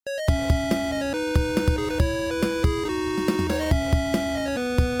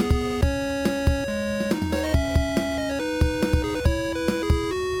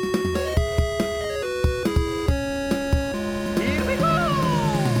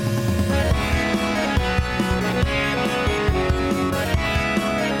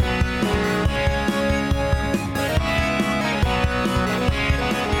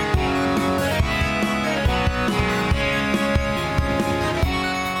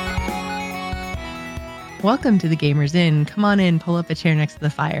Welcome to the Gamers Inn. Come on in, pull up a chair next to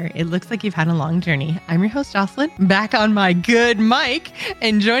the fire. It looks like you've had a long journey. I'm your host, Jocelyn, back on my good mic.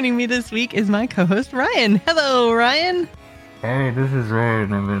 And joining me this week is my co-host, Ryan. Hello, Ryan. Hey, this is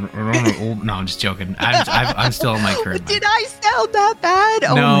Ryan. I'm an old... No, I'm just joking. I'm still on my current Did I sound that bad?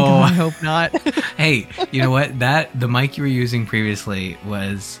 Oh no. My God, I hope not. Hey, you know what? The mic you were using previously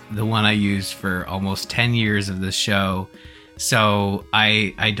was the one I used for almost 10 years of this show. So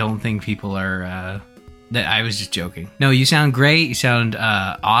I don't think people are... That I was just joking. No, you sound great. You sound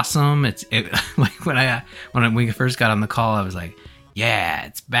awesome. Like when we first got on the call, I was like, "Yeah,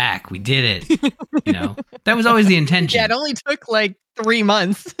 it's back. We did it." You know, that was always the intention. Yeah, it only took like 3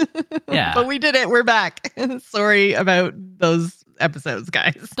 months. Yeah, but we did it. We're back. Sorry about those episodes,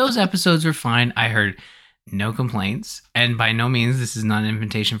 guys. Those episodes were fine. I heard no complaints, and by no means this is not an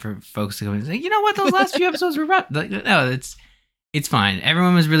invitation for folks to go and say, "You know what? Those last few episodes were rough." No, it's fine.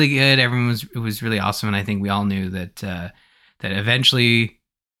 Everyone was really good. It was really awesome, and I think we all knew that eventually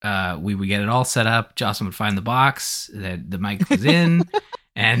we would get it all set up. Jocelyn would find the box that the mic was in,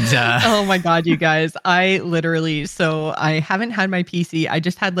 and oh my God, you guys! I haven't had my PC. I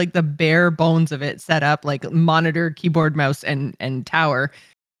just had like the bare bones of it set up, like monitor, keyboard, mouse, and tower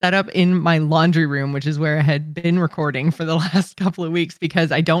set up in my laundry room, which is where I had been recording for the last couple of weeks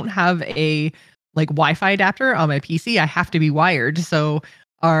because I don't have a like Wi-Fi adapter on my PC. I have to be wired. So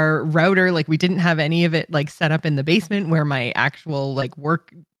our router, like we didn't have any of it like set up in the basement where my actual like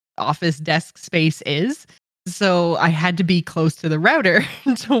work office desk space is. So I had to be close to the router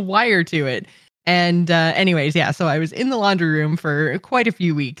to wire to it. And anyways, yeah, so I was in the laundry room for quite a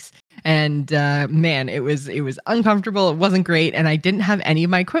few weeks. And man, it was uncomfortable. It wasn't great. And I didn't have any of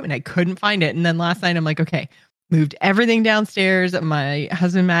my equipment. I couldn't find it. And then last night I'm like, okay, moved everything downstairs. My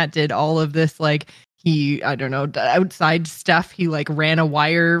husband, Matt, did all of this, like outside stuff. He like ran a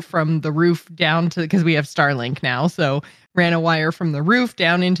wire from the roof down to, because we have Starlink now. So ran a wire from the roof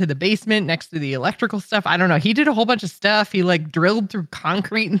down into the basement next to the electrical stuff. I don't know. He did a whole bunch of stuff. He like drilled through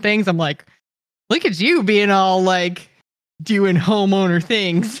concrete and things. I'm like, look at you being all like doing homeowner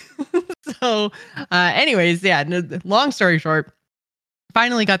things. So anyways, yeah, long story short,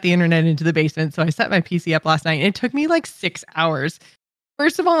 finally got the internet into the basement. So I set my PC up last night and it took me like 6 hours.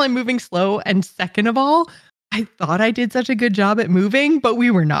 First of all, I'm moving slow. And second of all, I thought I did such a good job at moving, but we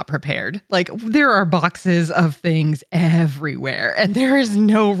were not prepared. Like there are boxes of things everywhere and there is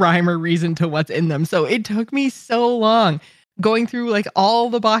no rhyme or reason to what's in them. So it took me so long going through like all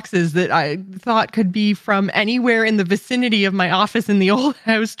the boxes that I thought could be from anywhere in the vicinity of my office in the old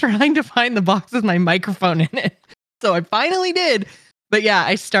house, trying to find the box with my microphone in it. So I finally did. But yeah,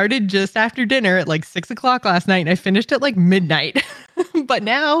 I started just after dinner at like 6 o'clock last night and I finished at like midnight. But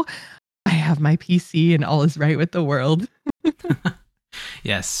now I have my PC and all is right with the world.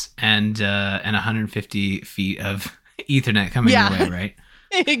 Yes, and 150 feet of Ethernet coming your way, right?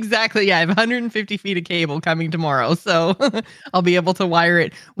 Exactly. Yeah, I have 150 feet of cable coming tomorrow. So I'll be able to wire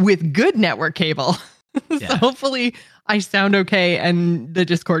it with good network cable. So hopefully I sound okay and the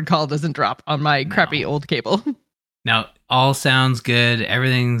Discord call doesn't drop on my crappy old cable. Now, all sounds good.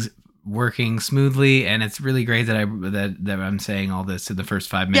 Everything's working smoothly, and it's really great that I'm saying all this in the first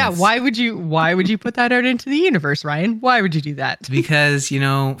 5 minutes. Yeah, why would you put that out into the universe, Ryan? Why would you do that? Because,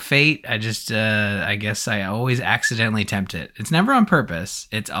 fate, I guess I always accidentally tempt it. It's never on purpose.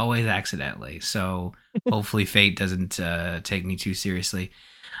 It's always accidentally. So hopefully fate doesn't take me too seriously.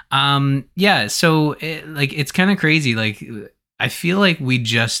 So it's kind of crazy. Like, I feel like we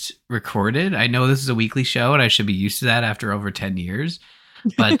just recorded. I know this is a weekly show and I should be used to that after over 10 years.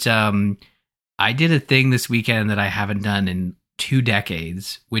 But I did a thing this weekend that I haven't done in 2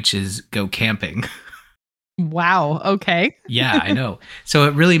 decades, which is go camping. Wow. Okay. Yeah, I know. So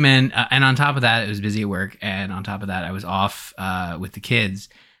it really meant, and on top of that, it was busy at work. And on top of that, I was off with the kids.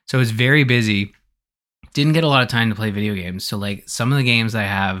 So it was very busy. Didn't get a lot of time to play video games. So like some of the games I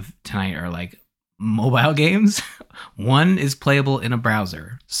have tonight are like mobile games. One is playable in a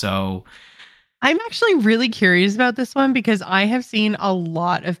browser. So I'm actually really curious about this one because I have seen a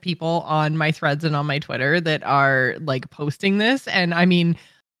lot of people on my threads and on my Twitter that are like posting this. And I mean,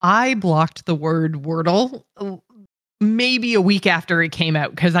 I blocked the word Wordle maybe a week after it came out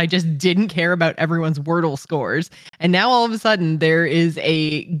because I just didn't care about everyone's Wordle scores. And now all of a sudden there is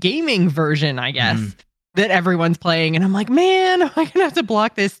a gaming version, I guess, that everyone's playing, and I'm like, man, am I gonna have to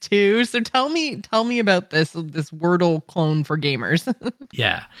block this too? So tell me about this Wordle clone for gamers.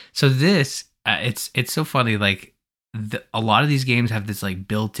 Yeah. So this, it's so funny. Like a lot of these games have this like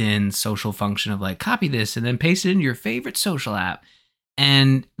built-in social function of like copy this and then paste it into your favorite social app,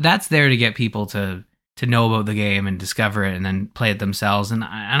 and that's there to get people to know about the game and discover it and then play it themselves. And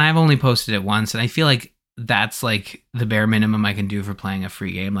I've only posted it once, and I feel like that's like the bare minimum I can do for playing a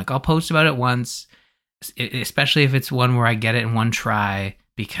free game. Like I'll post about it once, especially if it's one where I get it in one try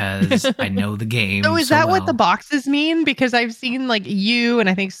because I know the game. So is that what the boxes mean? Because I've seen like you and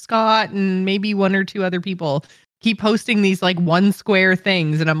I think Scott and maybe one or two other people keep posting these like one square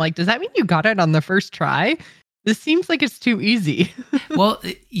things, and I'm like, does that mean you got it on the first try? This seems like it's too easy. Well,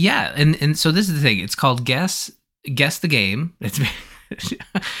 yeah, and so this is the thing. It's called Guess the Game. It's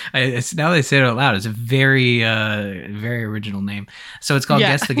now they say it out loud. It's a very very original name. So it's called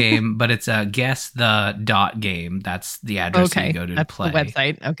Guess the Game, but it's GuessThe.Game. That's the address you go to that's play. The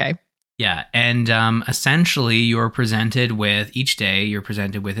website. Okay. Yeah, and essentially you're presented with each day. You're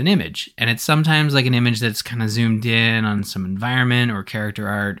presented with an image, and it's sometimes like an image that's kind of zoomed in on some environment or character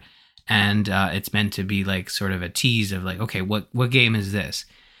art. And it's meant to be like sort of a tease of like, okay, what game is this?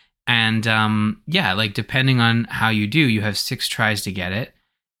 And like depending on how you do, you have 6 tries to get it.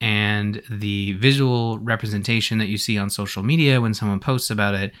 And the visual representation that you see on social media when someone posts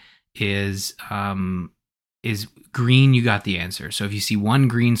about it is green. You got the answer. So if you see one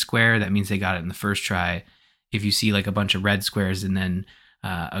green square, that means they got it in the first try. If you see like a bunch of red squares and then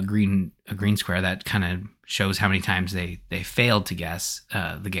a green square, that kind of shows how many times they failed to guess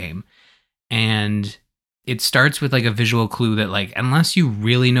the game. And it starts with like a visual clue that like, unless you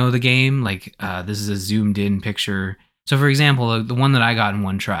really know the game, like this is a zoomed in picture. So for example, the one that I got in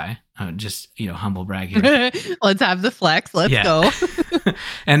one try, just, humble brag here. Let's have the flex. Let's go.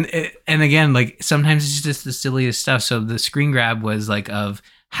 and again, like sometimes it's just the silliest stuff. So the screen grab was like of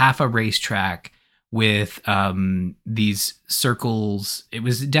half a racetrack with these circles. It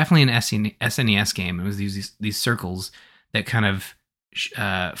was definitely an SNES game. It was these circles that kind of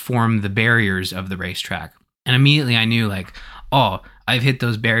form the barriers of the racetrack. And immediately I knew like, oh, I've hit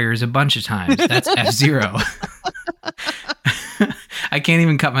those barriers a bunch of times. That's F-Zero. I can't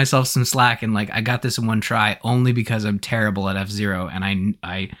even cut myself some slack, and like I got this in one try only because I'm terrible at F-Zero, and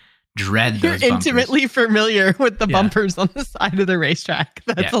I dread those You're bumpers. intimately familiar with the bumpers on the side of the racetrack.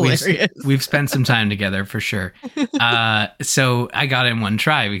 That's hilarious. We've spent some time together for sure. So I got it in one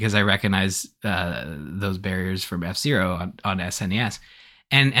try because I recognize those barriers from F-Zero on SNES.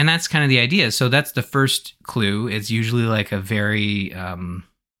 And that's kind of the idea. So that's the first clue. It's usually like a very,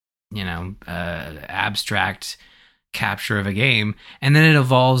 abstract capture of a game. And then it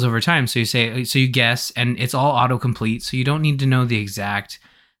evolves over time. So you guess, and it's all autocomplete. So you don't need to know the exact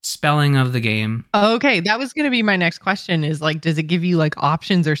spelling of the game. Okay, that was going to be my next question is like, does it give you like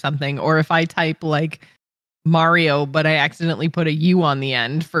options or something? Or if I type like Mario, but I accidentally put a U on the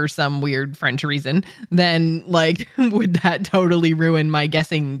end for some weird French reason, then like, would that totally ruin my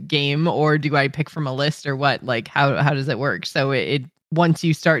guessing game? Or do I pick from a list or what? Like, how does it work? So it once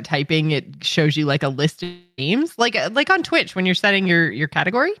you start typing, it shows you like a list of games, like on Twitch when you're setting your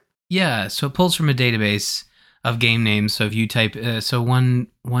category. Yeah, so it pulls from a database of game names. So if you type, so one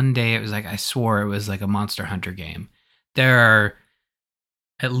day it was like, I swore it was like a Monster Hunter game. There are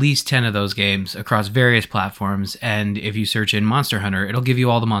at least 10 of those games across various platforms. And if you search in Monster Hunter, it'll give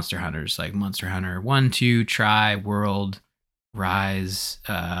you all the Monster Hunters, like Monster Hunter 1, 2, Try, World, Rise,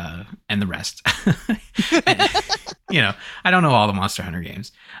 and the rest. I don't know all the Monster Hunter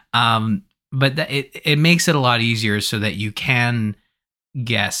games. But it makes it a lot easier so that you can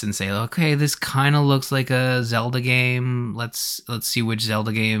guess and say, okay, this kind of looks like a Zelda game. Let's see which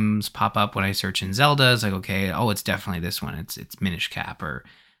Zelda games pop up when I search in Zelda. It's like, okay, it's definitely this one. It's Minish Cap or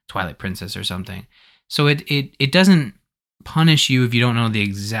Twilight Princess or something. So it doesn't punish you if you don't know the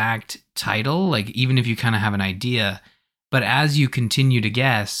exact title, like even if you kind of have an idea. But as you continue to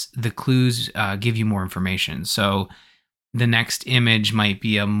guess, the clues give you more information. So the next image might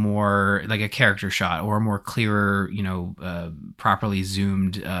be a more like a character shot or a more clearer, properly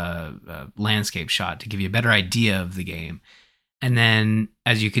zoomed landscape shot to give you a better idea of the game. And then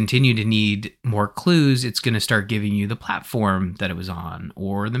as you continue to need more clues, it's going to start giving you the platform that it was on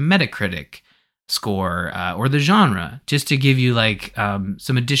or the Metacritic score or the genre, just to give you like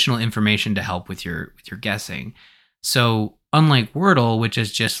some additional information to help with your guessing. So unlike Wordle, which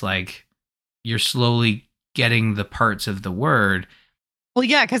is just like you're slowly getting the parts of the word, Well,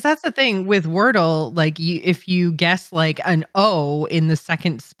 yeah, because that's the thing with Wordle, like, if you guess, like, an O in the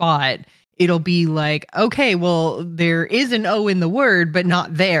second spot, it'll be like, "Okay, well, there is an O in the word, but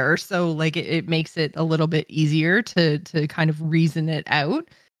not there." So, like, it makes it a little bit easier to kind of reason it out.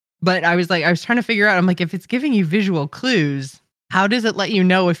 But I was trying to figure out, I'm like, if it's giving you visual clues, how does it let you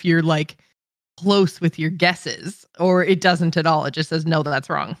know if you're, like, close with your guesses? Or it doesn't at all, it just says, "No, that's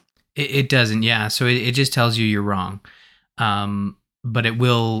wrong." It doesn't, yeah. So it just tells you you're wrong. But it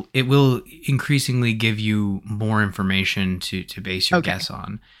will increasingly give you more information to base your Okay. guess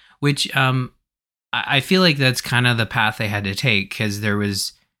on, which I feel like that's kind of the path they had to take, because there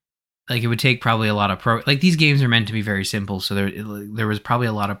was like, it would take probably a lot of like, these games are meant to be very simple, so there was probably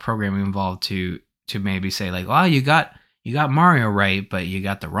a lot of programming involved to maybe say like, wow, you got Mario right, but you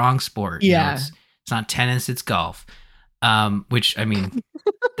got the wrong sport. Yeah. It's not tennis, it's golf. Which, I mean,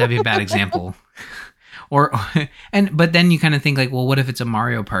 that'd be a bad example. Or but then you kind of think like, well, what if it's a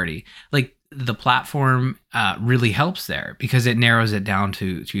Mario Party? Like, the platform really helps there, because it narrows it down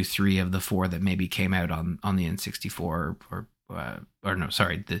to three of the four that maybe came out on the N64, or no,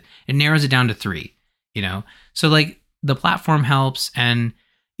 sorry, it narrows it down to three. So like, the platform helps, and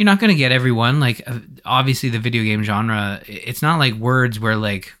you're not going to get everyone. Like, obviously the video game genre, it's not like words where,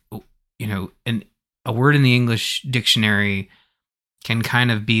 like, a word in the English dictionary can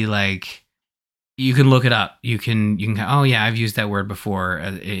kind of be like, you can look it up. You can oh yeah, I've used that word before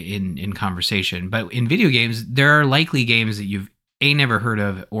in conversation. But in video games, there are likely games that you've never heard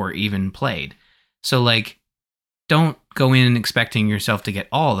of or even played. So like, don't go in expecting yourself to get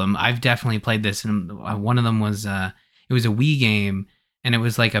all of them. I've definitely played this, and one of them was it was a Wii game, and it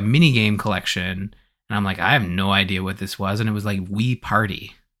was like a mini game collection. And I'm like, I have no idea what this was, and it was like Wii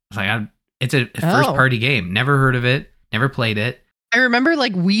Party. I was like, it's a first party game. Never heard of it. Never played it. I remember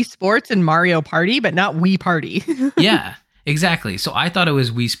like Wii Sports and Mario Party, but not Wii Party. Yeah, exactly. So I thought it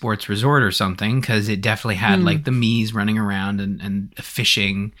was Wii Sports Resort or something, because it definitely had like the Mii's running around and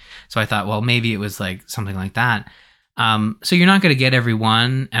fishing. So I thought, well, maybe it was like something like that. So you're not going to get every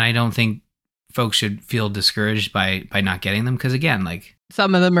one, and I don't think folks should feel discouraged by not getting them, because again, like,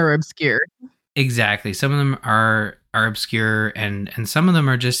 Some of them are obscure. exactly, some of them are obscure, and some of them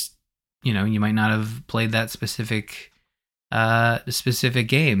are just, you might not have played that specific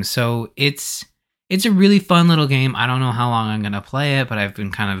game. So it's a really fun little game. I don't know how long I'm gonna play it, but I've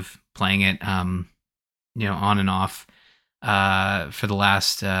been kind of playing it on and off for the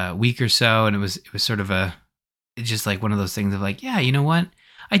last week or so, and it was sort of it's just like one of those things of like, yeah, you know what,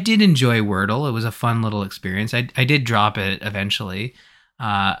 I did enjoy Wordle. It was a fun little experience. I did drop it eventually,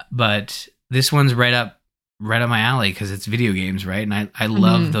 but this one's right up my alley, because it's video games, right? And I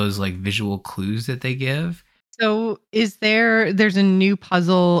love those like visual clues that they give. So there's a new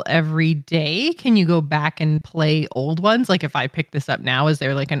puzzle every day? Can you go back and play old ones? Like, if I pick this up now, is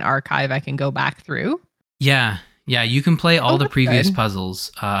there like an archive I can go back through? Yeah, you can play all the That's previous good.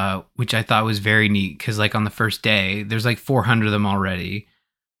 puzzles, which I thought was very neat, because like, on the first day, there's like 400 of them already.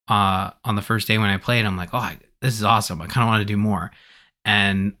 On the first day when I played, I'm like, oh, this is awesome. I kind of want to do more,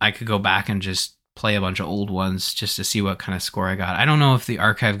 and I could go back and just play a bunch of old ones just to see what kind of score I got. I don't know if the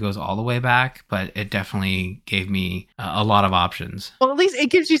archive goes all the way back, but it definitely gave me a lot of options. Well, at least it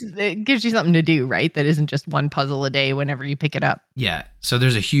gives you something to do, right? That isn't just one puzzle a day whenever you pick it up. Yeah. So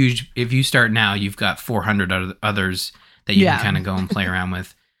there's if you start now, you've got 400 others that you can kind of go and play around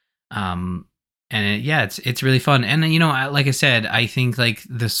with. It's really fun. And like I said, I think like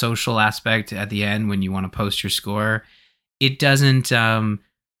the social aspect at the end, when you want to post your score, it doesn't,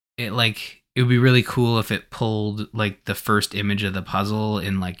 it would be really cool if it pulled like the first image of the puzzle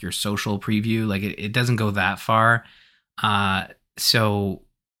in like your social preview. Like, it doesn't go that far. So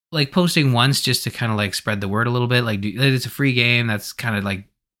like, posting once just to kind of like spread the word a little bit, like, it's a free game. That's kind of like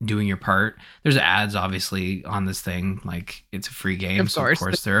doing your part. There's ads obviously on this thing. Like, it's a free game. So of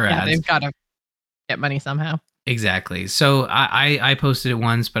course there are ads. They've got to get money somehow. Exactly. So I posted it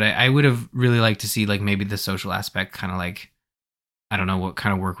once, but I would have really liked to see like maybe the social aspect, kind of like, I don't know what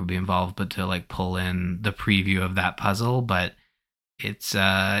kind of work would be involved, but to like pull in the preview of that puzzle. But it's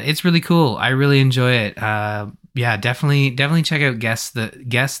really cool. I really enjoy it. Yeah, definitely check out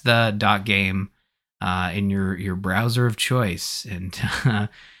GuessThe.Game in your browser of choice, and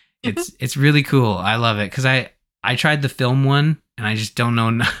it's really cool. I love it, because I tried the film one, and I just don't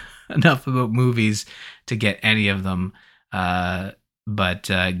know enough about movies to get any of them. But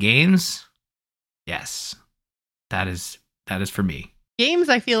games, yes, that is for me. Games,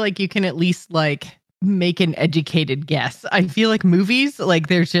 I feel like you can at least like make an educated guess. I feel like movies, like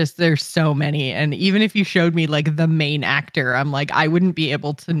there's so many. And even if you showed me like the main actor, I'm like, I wouldn't be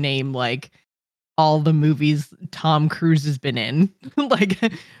able to name like all the movies Tom Cruise has been in. Like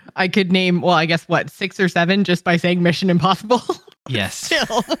I could name, well, I guess what, 6 or 7 just by saying Mission Impossible. Yes.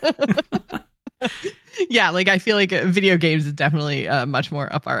 Still. Yeah, like I feel like video games is definitely much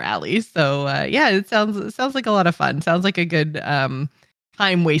more up our alley. So yeah, it sounds like a lot of fun. Sounds like a good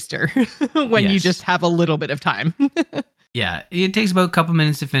time waster when you just have a little bit of time. Yeah, it takes about a couple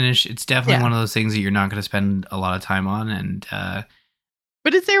minutes to finish. It's definitely Yeah. one of those things that you're not going to spend a lot of time on, and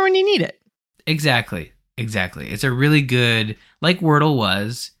But it's there when you need it. exactly. It's a really good, like Wordle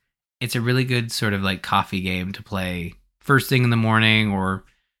was. It's a really good sort of like coffee game to play first thing in the morning or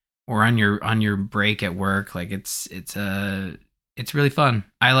on your break at work. Like it's really fun.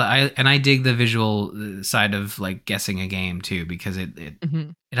 I dig the visual side of like guessing a game too, because it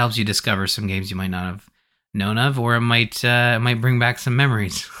helps you discover some games you might not have known of, or it might bring back some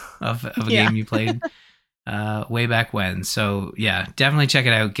memories of a game you played way back when. So yeah, definitely check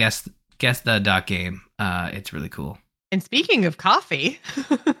it out. GuessThe.Game. It's really cool. And speaking of coffee,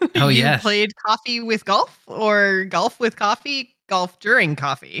 oh you yes, played coffee with golf or golf with coffee, golf during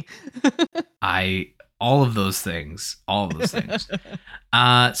coffee. All of those things. So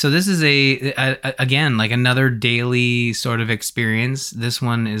this is again, like another daily sort of experience. This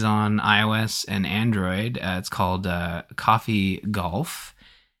one is on iOS and Android. It's called Coffee Golf,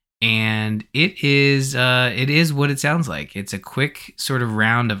 and it is what it sounds like. It's a quick sort of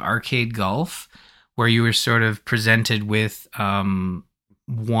round of arcade golf where you were sort of presented with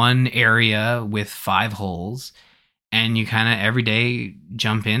one area with 5 holes. And you kind of every day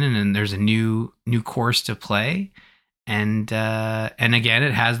jump in, and then there's a new course to play, and again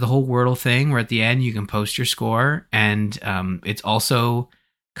it has the whole Wordle thing where at the end you can post your score, and it's also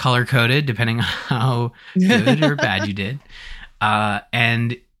color coded depending on how good or bad you did,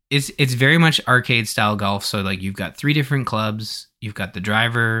 and it's very much arcade style golf. So like you've got 3 different clubs. You've got the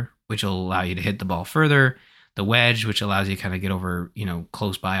driver, which will allow you to hit the ball further, the wedge, which allows you to kind of get over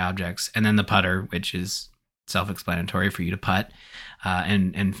close by objects, and then the putter, which is self-explanatory for you to putt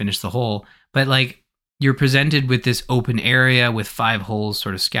and finish the hole. But like you're presented with this open area with 5 holes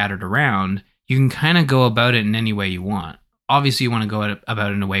sort of scattered around. You can kind of go about it in any way you want. Obviously you want to go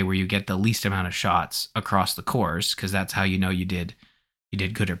about it in a way where you get the least amount of shots across the course, because that's how you did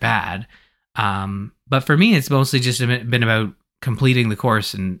good or bad. But for me, it's mostly just been about completing the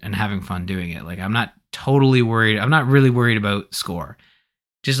course and having fun doing it. Like I'm not totally worried. I'm not really worried about score.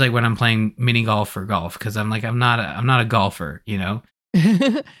 Just like when I'm playing mini golf or golf, because I'm not a golfer,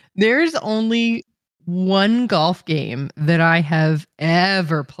 There's only one golf game that I have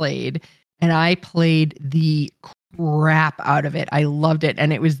ever played, and I played the crap out of it. I loved it,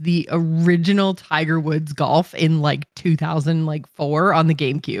 and it was the original Tiger Woods golf in like 2004 on the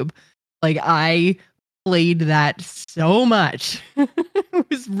GameCube. Like I played that so much. It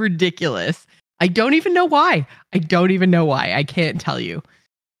was ridiculous. I don't even know why. I can't tell you.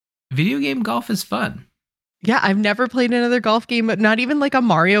 Video game golf is fun. Yeah, I've never played another golf game, but not even like a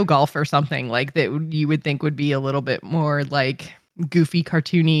Mario Golf or something like that you would think would be a little bit more like goofy,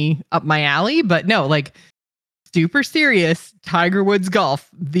 cartoony up my alley. But no, like super serious Tiger Woods Golf,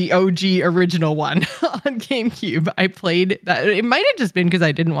 the OG original one on GameCube. I played that. It might have just been because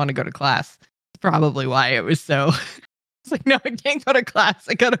I didn't want to go to class. That's probably why it was so. It's like, no, I can't go to class.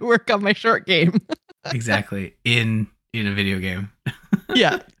 I got to work on my short game. Exactly. In a video game.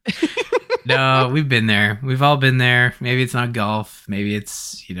 Yeah. No, we've been there. We've all been there. Maybe it's not golf. Maybe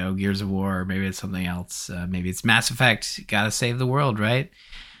it's, Gears of War. Maybe it's something else. Maybe it's Mass Effect. Gotta save the world, right?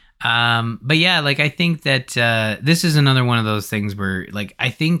 But yeah, like I think that this is another one of those things where like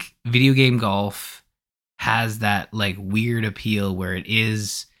I think video game golf has that like weird appeal where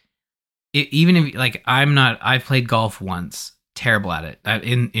even if like I've played golf once, terrible at it.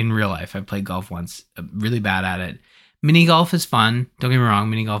 In real life, I've played golf once, really bad at it. Mini golf is fun. Don't get me wrong.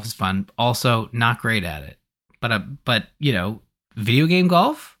 Mini golf is fun. Also, not great at it. But video game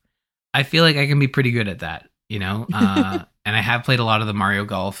golf, I feel like I can be pretty good at that. And I have played a lot of the Mario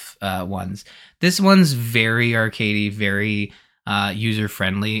Golf ones. This one's very arcadey, very user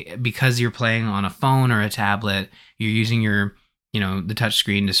friendly because you're playing on a phone or a tablet. You're using your the touch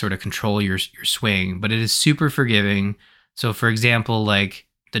screen to sort of control your swing, but it is super forgiving. So, for example, like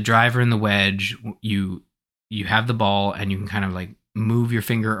the driver and the wedge, you have the ball and you can kind of like move your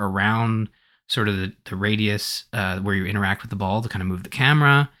finger around sort of the radius where you interact with the ball to kind of move the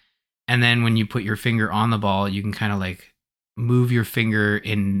camera. And then when you put your finger on the ball, you can kind of like move your finger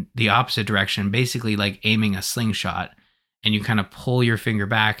in the opposite direction, basically like aiming a slingshot. And you kind of pull your finger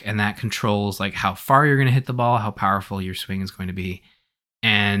back, and that controls like how far you're going to hit the ball, how powerful your swing is going to be.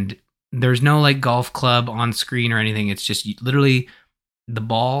 And there's no like golf club on screen or anything. It's just literally the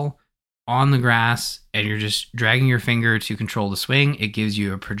ball on the grass and you're just dragging your finger to control the swing. It gives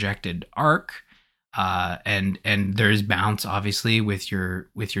you a projected arc, and there's bounce obviously with your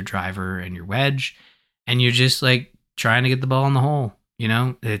driver and your wedge, and you're just like trying to get the ball in the hole. You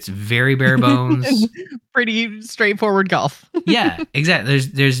know, it's very bare bones. Pretty straightforward golf. Yeah, exactly.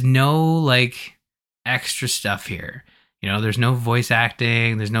 There's no like extra stuff here. You know, there's no voice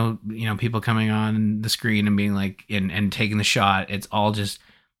acting. There's no, people coming on the screen and being like, and taking the shot. It's all just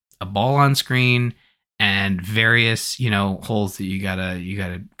a ball on screen and various, holes that you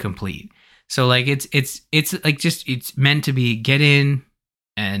gotta complete. So like, it's like just, it's meant to be get in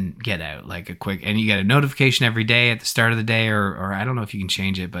and get out like a quick, and you get a notification every day at the start of the day, or I don't know if you can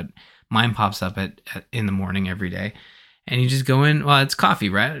change it, but mine pops up in the morning every day, and you just go in. Well, it's coffee,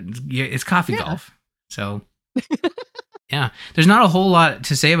 right? It's coffee golf. So yeah, there's not a whole lot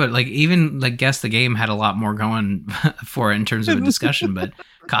to say about it. Like even like Guess the Game had a lot more going for it in terms of a discussion, but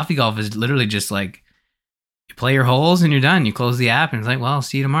coffee golf is literally just like you play your holes and you're done. You close the app and it's like, well, I'll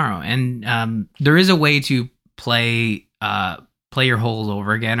see you tomorrow. And there is a way to play your holes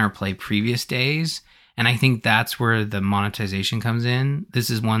over again or play previous days. And I think that's where the monetization comes in.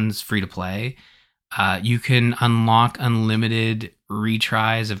 One's free to play. You can unlock unlimited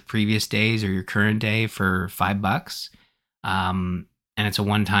retries of previous days or your current day for $5. And it's a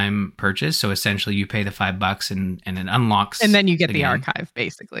one-time purchase. So essentially you pay the $5 and it unlocks. And then you get the archive,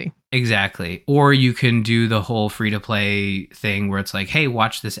 basically. Exactly. Or you can do the whole free to play thing where it's like, hey,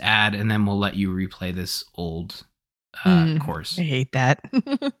 watch this ad and then we'll let you replay this old course. I hate that.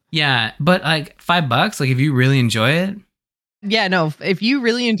 Yeah. But like $5, like if you really enjoy it. Yeah, no, if you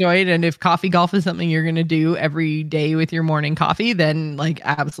really enjoy it and if coffee golf is something you're going to do every day with your morning coffee, then like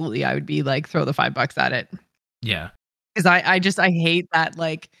absolutely I would be like, throw the $5 at it. Yeah. Because I hate that,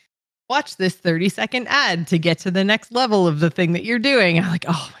 like, watch this 30-second ad to get to the next level of the thing that you're doing. I'm like,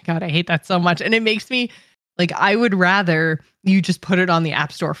 oh my God, I hate that so much. And it makes me like, I would rather you just put it on the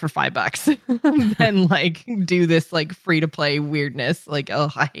App Store for $5 than like do this like free to play weirdness. Like,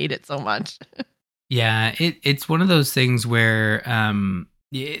 oh, I hate it so much. Yeah, it's one of those things where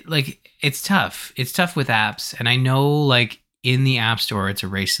it's tough. It's tough with apps. And I know like in the App Store, it's a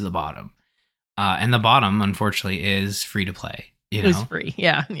race to the bottom. And the bottom, unfortunately, is free to play. It's free.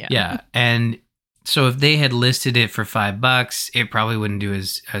 Yeah. Yeah. And so if they had listed it for $5, it probably wouldn't do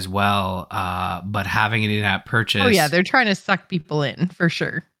as well. But having an in-app purchase. Oh yeah, they're trying to suck people in for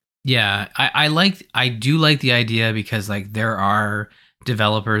sure. Yeah, I do like the idea because like there are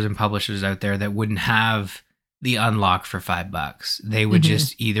developers and publishers out there that wouldn't have the unlock for $5. They would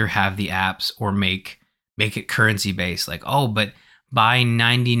just either have the apps or make it currency based. Like, oh, but buy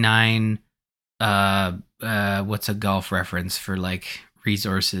 99. What's a golf reference for like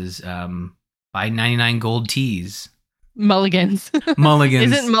resources? Buy 99 gold tees. Mulligans.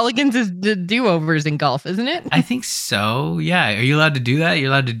 Isn't mulligans is the do-overs in golf, isn't it? I think so. Yeah. Are you allowed to do that? You're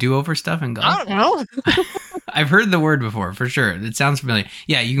allowed to do over stuff in golf? I don't know. I've heard the word before, for sure. It sounds familiar.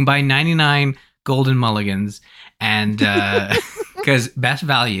 Yeah, you can buy 99 golden mulligans and because best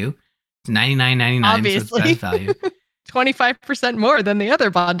value, it's $99.99. Obviously. So it's best value. 25% more than the other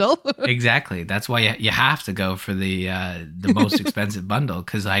bundle. Exactly. That's why you have to go for the most expensive bundle,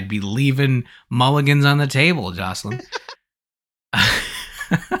 because I'd be leaving mulligans on the table, Jocelyn.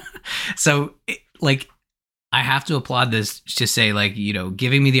 So, I have to applaud this to say,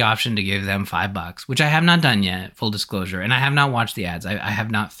 giving me the option to give them $5, which I have not done yet, full disclosure, and I have not watched the ads. I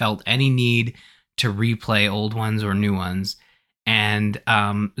have not felt any need to replay old ones or new ones. And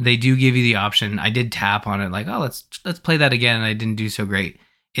they do give you the option. I did tap on it like, oh, let's play that again. And I didn't do so great.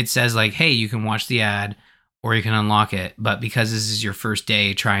 It says like, hey, you can watch the ad or you can unlock it. But because this is your first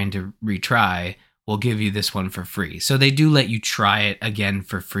day trying to retry, we'll give you this one for free. So they do let you try it again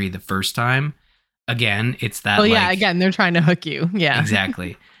for free the first time. Again, it's that. Well, yeah, again, they're trying to hook you. Yeah,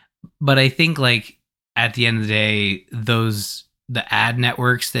 exactly. But I think at the end of the day, the ad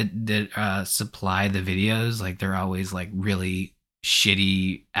networks that supply the videos, they're always really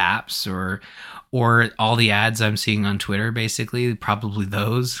shitty apps or all the ads I'm seeing on Twitter, basically probably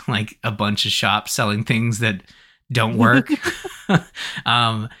those, a bunch of shops selling things that don't work.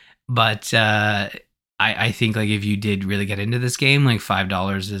 But I think if you did really get into this game,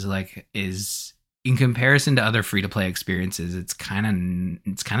 $5 is in comparison to other free to play experiences, it's kind of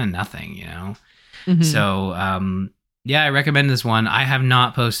nothing, Mm-hmm. So yeah, I recommend this one. I have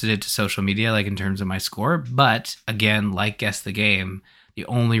not posted it to social media, in terms of my score, but again, Guess the Game, the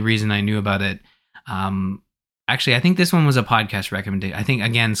only reason I knew about it, actually, I think this one was a podcast recommendation. I think,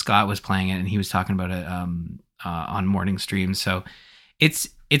 again, Scott was playing it and he was talking about it on morning streams. So it's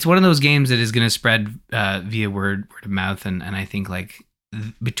one of those games that is going to spread via word of mouth. And I think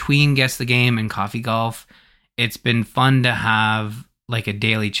between Guess the Game and Coffee Golf, it's been fun to have like a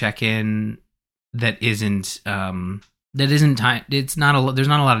daily check-in that isn't time. It's not there's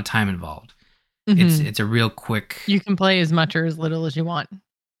not a lot of time involved. Mm-hmm. It's a real quick. You can play as much or as little as you want.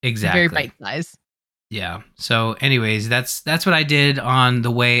 Exactly. Very bite size. Yeah. So, anyways, that's what I did on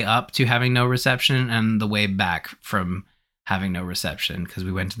the way up to having no reception and the way back from having no reception, because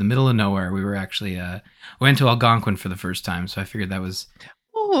we went to the middle of nowhere. We were actually went to Algonquin for the first time, so I figured that was.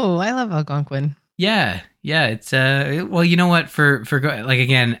 Oh, I love Algonquin. Yeah. It's well, you know what? For like,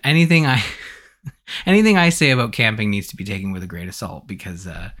 again, anything I anything I say about camping needs to be taken with a grain of salt, because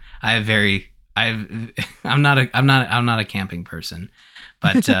I'm not a camping person,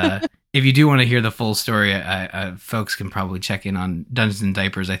 but if you do want to hear the full story, folks can probably check in on Dungeons and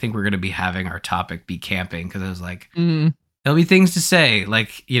Diapers. I think we're going to be having our topic be camping, because I was like, there'll be things to say,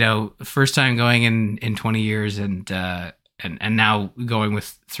 like, first time going in 20 years, and now going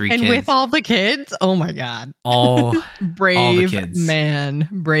with 3 kids. And with all the kids? Oh my God. Brave all the kids.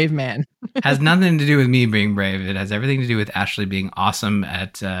 Brave man. Has nothing to do with me being brave. It has everything to do with Ashley being awesome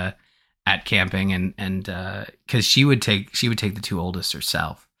at camping, and because she would take the 2 oldest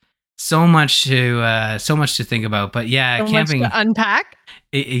herself. So much to think about, but yeah, so camping much to unpack.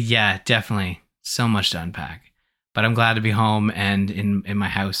 Yeah, definitely so much to unpack. But I'm glad to be home and in my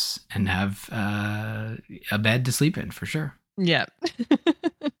house and have a bed to sleep in, for sure. Yeah.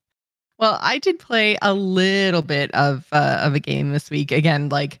 Well, I did play a little bit of a game this week. Again,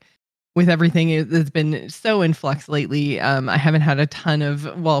 like with everything that's been so in flux lately, I haven't had a ton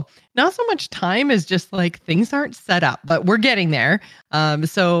of, well, not so much time as just like things aren't set up, but we're getting there.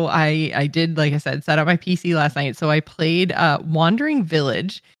 So I did, like I said, set up my PC last night. So I played Wandering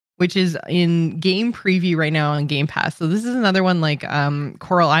Village, which is in game preview right now on Game Pass. So this is another one like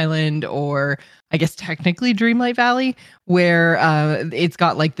Coral Island, or I guess technically Dreamlight Valley, where it's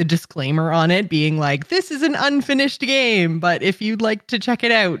got like the disclaimer on it being like, this is an unfinished game, but if you'd like to check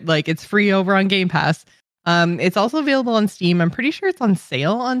it out, like it's free over on Game Pass. It's also available on Steam. I'm pretty sure it's on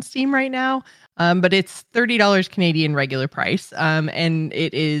sale on Steam right now, but it's $30 Canadian regular price. And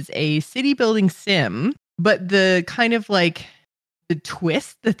it is a city building sim, but the kind of like the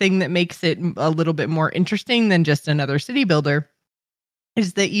twist, the thing that makes it a little bit more interesting than just another city builder,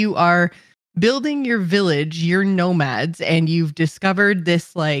 is that you are building your village, your nomads, and you've discovered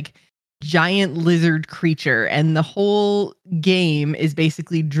this like giant lizard creature, and the whole game is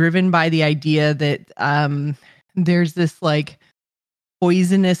basically driven by the idea that there's this like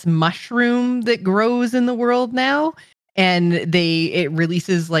poisonous mushroom that grows in the world now, and it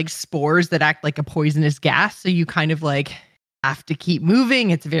releases like spores that act like a poisonous gas, so you kind of like have to keep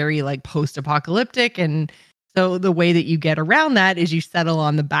moving. It's very like post-apocalyptic, and so the way that you get around that is you settle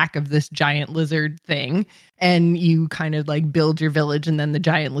on the back of this giant lizard thing, and you kind of like build your village, and then the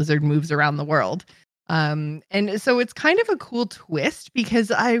giant lizard moves around the world. And so it's kind of a cool twist, because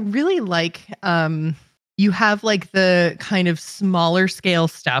I really like you have like the kind of smaller scale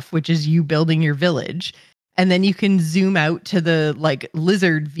stuff, which is you building your village. And then you can zoom out to the like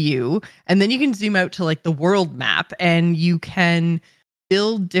lizard view, and then you can zoom out to like the world map, and you can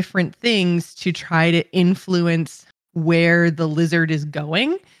build different things to try to influence where the lizard is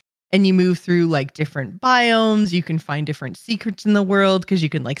going. And you move through like different biomes. You can find different secrets in the world, because you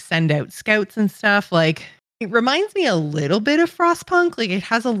can like send out scouts and stuff. Like it reminds me a little bit of Frostpunk. Like it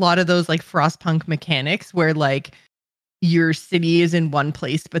has a lot of those like Frostpunk mechanics where like your city is in one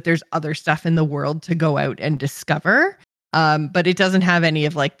place, but there's other stuff in the world to go out and discover. But it doesn't have any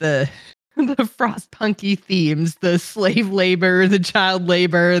of like the Frostpunky themes, the slave labor, the child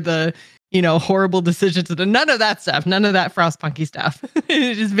labor, the, horrible decisions. None of that stuff. None of that Frostpunky stuff.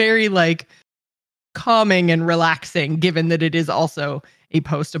 It is very like calming and relaxing, given that it is also a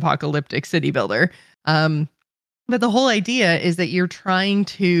post-apocalyptic city builder. But the whole idea is that you're trying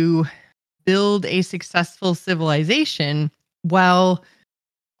to build a successful civilization while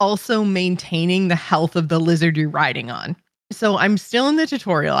also maintaining the health of the lizard you're riding on. So I'm still in the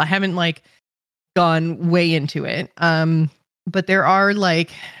tutorial. I haven't like gone way into it. But there are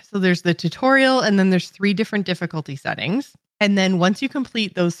so there's the tutorial, and then there's 3 different difficulty settings. And then once you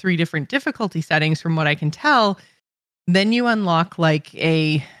complete those 3 different difficulty settings, from what I can tell, then you unlock like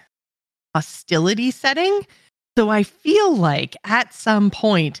a hostility setting. So I feel like at some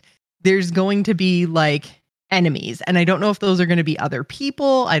point there's going to be like enemies, and I don't know if those are going to be other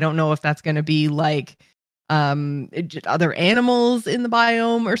people. I don't know if that's going to be like other animals in the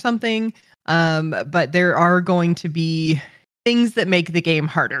biome or something. But there are going to be things that make the game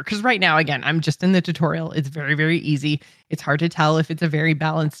harder, because right now, again, I'm just in the tutorial. It's very, very easy. It's hard to tell if it's a very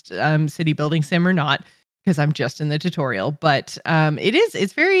balanced city building sim or not. because I'm just in the tutorial. But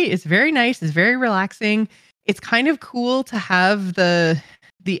it's very nice. It's very relaxing. It's kind of cool to have the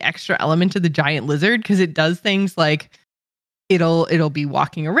extra element of the giant lizard because it does things like it'll be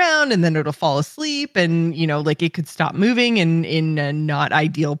walking around and then it'll fall asleep and like it could stop moving in a not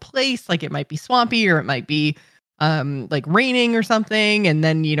ideal place, like it might be swampy or it might be like raining or something, and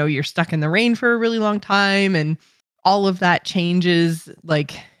then you're stuck in the rain for a really long time, and all of that changes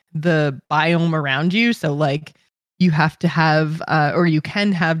like the biome around you. So like you have to have or you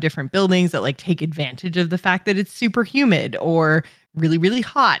can have different buildings that like take advantage of the fact that it's super humid or really really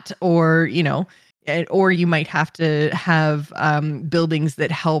hot, or or you might have to have buildings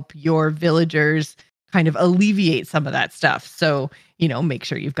that help your villagers kind of alleviate some of that stuff. So, make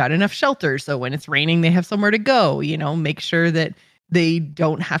sure you've got enough shelter. So when it's raining, they have somewhere to go. Make sure that they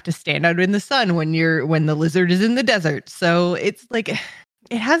don't have to stand out in the sun when the lizard is in the desert. So it's like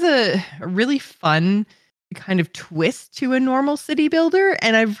it has a really fun kind of twist to a normal city builder,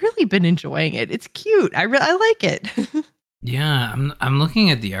 and I've really been enjoying it. It's cute. I like it. Yeah, I'm looking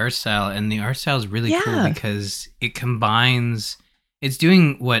at the art style, and the art style is really cool Yeah. because it combines. It's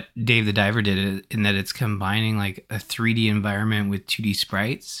doing what Dave the Diver did in that it's combining like a 3D environment with 2D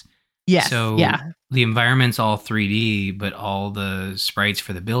sprites. Yes. So Yeah. the environment's all 3D, but all the sprites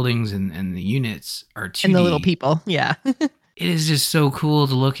for the buildings and the units are 2D. And the little people. Yeah. It is just so cool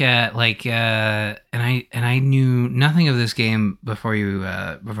to look at, like, and I knew nothing of this game before you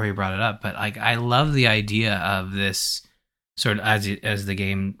brought it up, but like I love the idea of this sort of, as the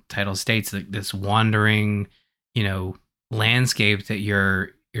game title states, like this wandering, landscape that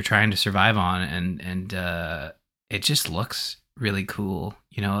you're trying to survive on, and it just looks really cool.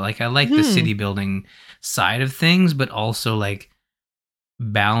 Like I like the city building side of things, but also like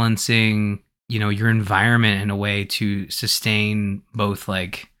balancing your environment in a way to sustain both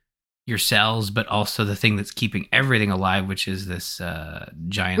like yourselves, but also the thing that's keeping everything alive, which is this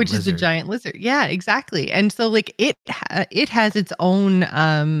giant Which lizard. is the giant lizard. Yeah, exactly. And so like it has its own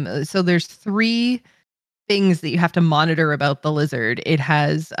so there's three things that you have to monitor about the lizard. It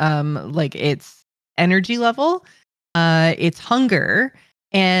has like its energy level, its hunger,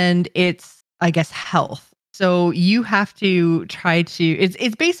 and its, I guess, health. So you have to try to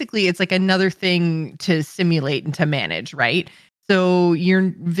it's basically it's like another thing to simulate and to manage, right? So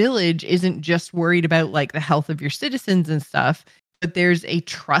your village isn't just worried about like the health of your citizens and stuff, but there's a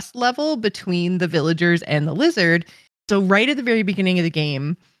trust level between the villagers and the lizard. So right at the very beginning of the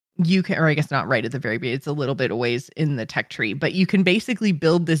game, you can, or I guess not right at the very beginning, it's a little bit a ways in the tech tree, but you can basically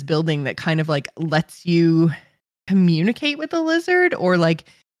build this building that kind of like lets you communicate with the lizard or like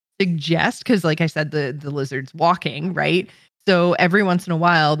suggest, because like I said, the lizard's walking, right? So every once in a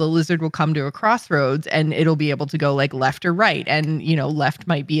while the lizard will come to a crossroads and it'll be able to go like left or right, and left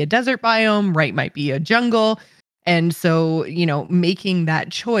might be a desert biome, right might be a jungle. And so making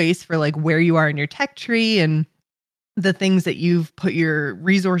that choice for like where you are in your tech tree and the things that you've put your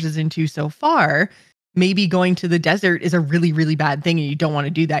resources into so far, maybe going to the desert is a really really bad thing and you don't want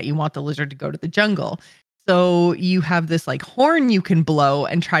to do that. You want the lizard to go to the jungle. So you have this like horn you can blow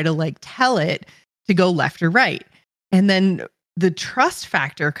and try to like tell it to go left or right. And then the trust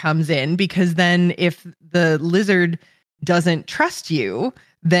factor comes in, because then if the lizard doesn't trust you,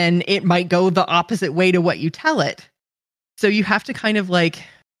 then it might go the opposite way to what you tell it. So you have to kind of like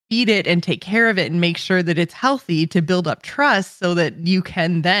feed it and take care of it and make sure that it's healthy to build up trust so that you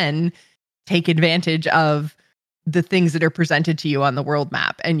can then take advantage of the things that are presented to you on the world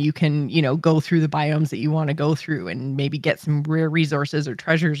map, and you can go through the biomes that you want to go through and maybe get some rare resources or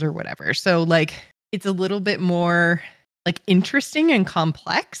treasures or whatever. So like it's a little bit more like interesting and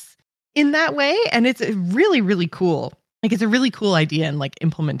complex in that way, and it's really really cool. Like it's a really cool idea and like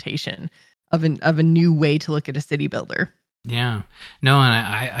implementation of a new way to look at a city builder. Yeah, no, and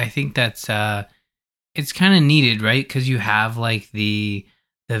I think that's it's kind of needed, right? Because you have like the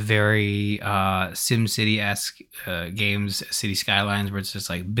very SimCity-esque games, City Skylines, where it's just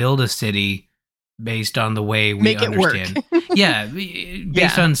like build a city based on the way we Make it work. understand. Yeah,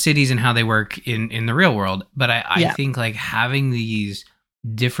 based on cities and how they work in the real world. But I think like having these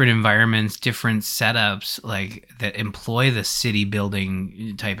different environments, different setups, like that employ the city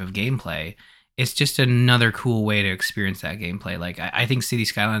building type of gameplay, it's just another cool way to experience that gameplay. Like I think City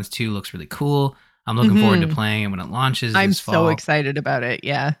Skylines 2 looks really cool. I'm looking forward to playing it when it launches. I'm this so fall. excited about it.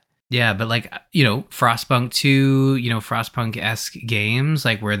 Yeah. Yeah, but like Frostpunk 2, Frostpunk-esque games,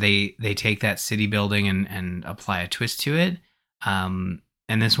 like where they take that city building and apply a twist to it. And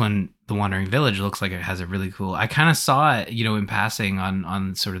this one, The Wandering Village, looks like it has a really cool. I kind of saw it, in passing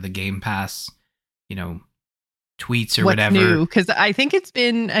on sort of the Game Pass, tweets or what's whatever. new, because I think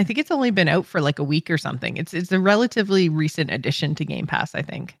it's only been out for like a week or something. It's a relatively recent addition to Game Pass, I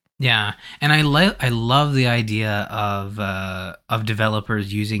think. Yeah, and I love the idea of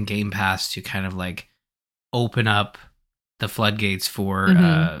developers using Game Pass to kind of like open up the floodgates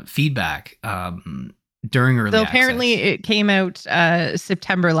for feedback during early So access. apparently it came out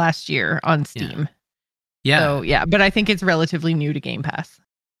September last year on Steam. Yeah. So yeah, but I think it's relatively new to Game Pass.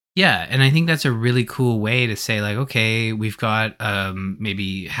 Yeah, and I think that's a really cool way to say like, okay, we've got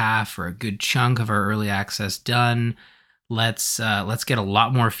maybe half or a good chunk of our early access done. Let's get a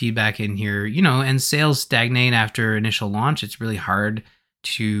lot more feedback in here, and sales stagnate after initial launch. It's really hard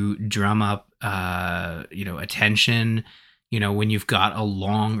to drum up attention, when you've got a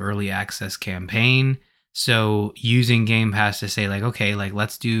long early access campaign. So using Game Pass to say like, okay, like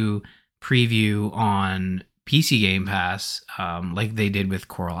let's do preview on PC Game Pass, like they did with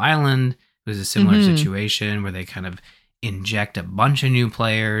Coral Island. It was a similar situation where they kind of inject a bunch of new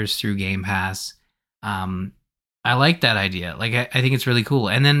players through Game Pass. I like that idea. Like, I think it's really cool.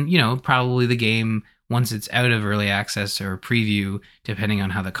 And then, probably the game, once it's out of early access or preview, depending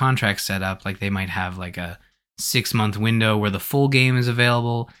on how the contract's set up, like they might have like a 6-month window where the full game is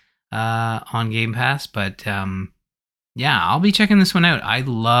available on Game Pass. But yeah, I'll be checking this one out. I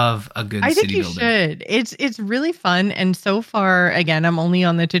love a good city builder. I think you should. It's really fun. And so far, again, I'm only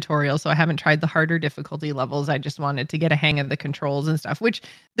on the tutorial, so I haven't tried the harder difficulty levels. I just wanted to get a hang of the controls and stuff, which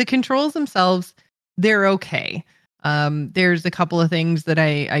the controls themselves, they're okay. There's a couple of things that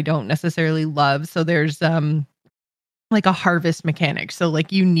I don't necessarily love. So there's like a harvest mechanic. So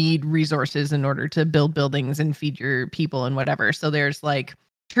like you need resources in order to build buildings and feed your people and whatever. So there's like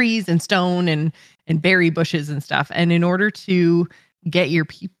trees and stone and berry bushes and stuff. And in order to get your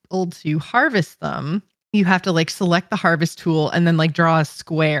people to harvest them, you have to like select the harvest tool and then like draw a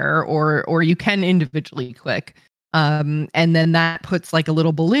square, or you can individually click. And then that puts like a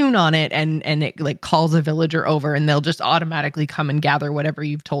little balloon on it, and it like calls a villager over, and they'll just automatically come and gather whatever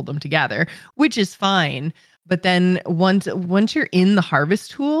you've told them to gather, which is fine. But then once you're in the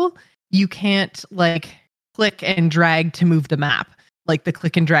harvest tool, you can't like click and drag to move the map. Like the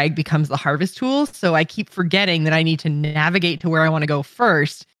click and drag becomes the harvest tool. So I keep forgetting that I need to navigate to where I want to go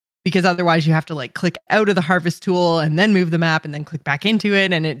first, because otherwise you have to like click out of the harvest tool and then move the map and then click back into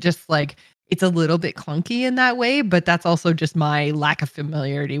it. And it just like, it's a little bit clunky in that way, but that's also just my lack of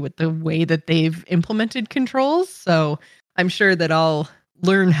familiarity with the way that they've implemented controls. So I'm sure that I'll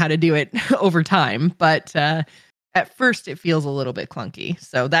learn how to do it over time, but at first it feels a little bit clunky.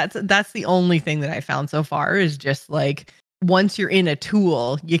 So that's the only thing that I found so far, is just like once you're in a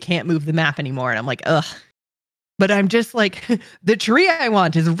tool, you can't move the map anymore. And I'm like, ugh. But I'm just like, the tree I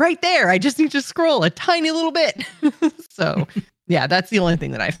want is right there. I just need to scroll a tiny little bit. So yeah, that's the only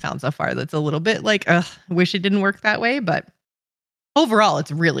thing that I've found so far that's a little bit like, wish it didn't work that way. But overall,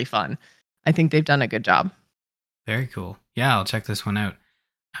 it's really fun. I think they've done a good job. Very cool. Yeah, I'll check this one out.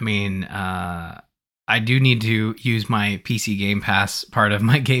 I mean, I do need to use my PC Game Pass part of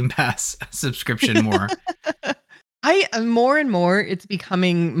my Game Pass subscription more. I more and more, it's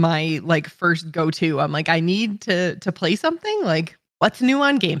becoming my like first go-to. I'm like, I need to play something. Like, what's new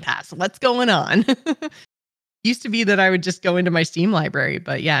on Game Pass? What's going on? Used to be that I would just go into my Steam library,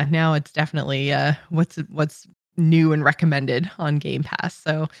 but yeah, now it's definitely what's new and recommended on Game Pass.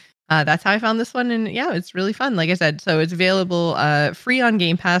 So that's how I found this one, and yeah, it's really fun. Like I said, so it's available free on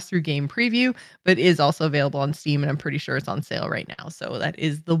Game Pass through Game Preview, but is also available on Steam, and I'm pretty sure it's on sale right now. So that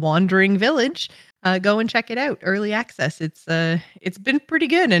is The Wandering Village. Go and check it out. Early access. It's been pretty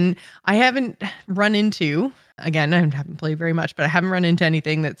good, and I haven't run into, again, I haven't played very much, but I haven't run into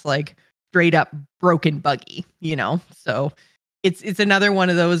anything that's like straight up broken buggy, So it's another one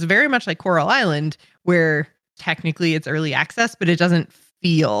of those, very much like Coral Island, where technically it's early access, but it doesn't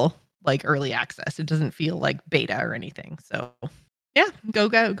feel like early access. It doesn't feel like beta or anything. So yeah, go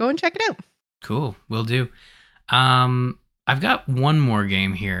and check it out. Cool, will do. I've got one more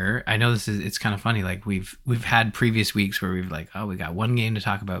game here. I know it's kind of funny. Like we've had previous weeks where we've like, oh, we got one game to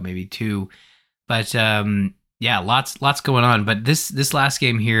talk about, maybe two, but yeah, lots going on. But this last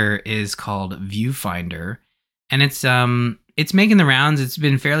game here is called Viewfinder, and it's making the rounds. It's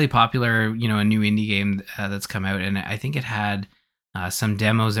been fairly popular, a new indie game that's come out, and I think it had some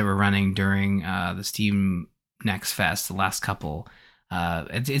demos that were running during the Steam Next Fest, the last couple.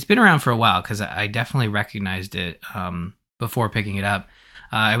 It's been around for a while because I definitely recognized it before picking it up.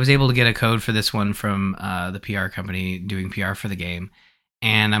 I was able to get a code for this one from the PR company doing PR for the game,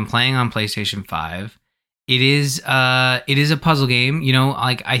 and I'm playing on PlayStation 5. It is a puzzle game.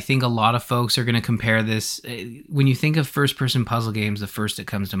 Like I think a lot of folks are going to compare this. When you think of first-person puzzle games, the first that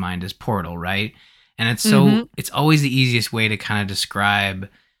comes to mind is Portal, right? And Mm-hmm. it's always the easiest way to kind of describe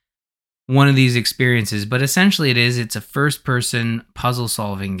one of these experiences, but essentially it's a first person puzzle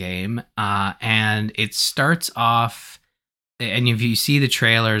solving game. And it starts off, and if you see the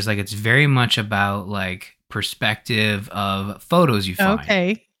trailers, like it's very much about like perspective of photos you find,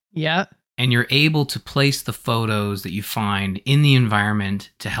 Okay. Yeah. and you're able to place the photos that you find in the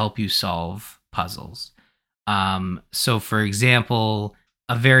environment to help you solve puzzles. So for example,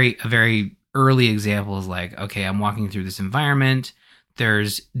 a very early example is like, okay, I'm walking through this environment.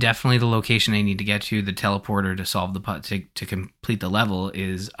 There's definitely the location I need to get to. The teleporter to solve to complete the level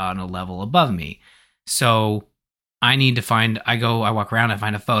is on a level above me. So I walk around, I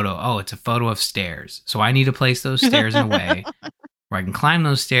find a photo. Oh, it's a photo of stairs. So I need to place those stairs in a way where I can climb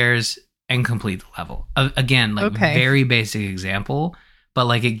those stairs and complete the level. Again, like Okay. very basic example, but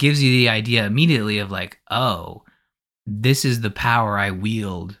like it gives you the idea immediately of like, oh, this is the power I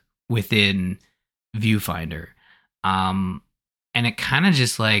wield within Viewfinder. Um, and it kind of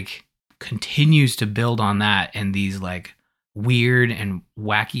just like continues to build on that and these like weird and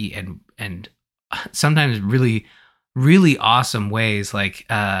wacky and sometimes really awesome ways. Like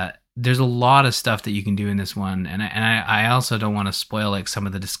there's a lot of stuff that you can do in this one, and I also don't want to spoil like some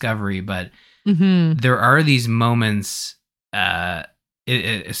of the discovery, but Mm-hmm. there are these moments,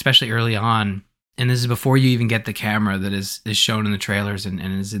 especially early on, and this is before you even get the camera that is shown in the trailers and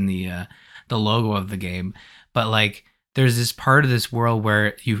is in the logo of the game. But like, there's this part of this world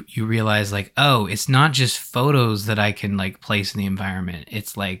where you realize like, oh, it's not just photos that I can like place in the environment.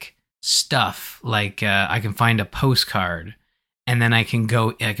 It's like stuff like I can find a postcard, and then I can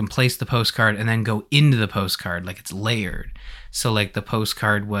place the postcard and then go into the postcard, like it's layered. So like the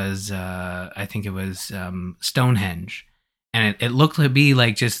postcard was I think it was Stonehenge, and it looked to be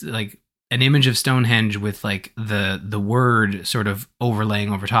like just like an image of Stonehenge with like the word sort of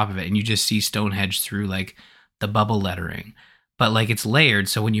overlaying over top of it, and you just see Stonehenge through like the bubble lettering. But like it's layered,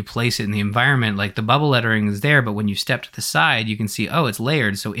 so when you place it in the environment, like the bubble lettering is there, but when you step to the side, you can see, oh, it's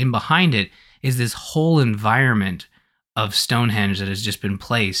layered. So in behind it is this whole environment of Stonehenge that has just been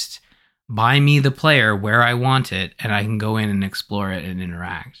placed by me, the player, where I want it, and I can go in and explore it and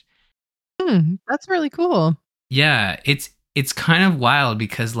interact. That's really cool. Yeah, it's kind of wild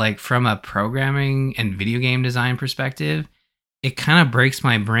because like from a programming and video game design perspective, it kind of breaks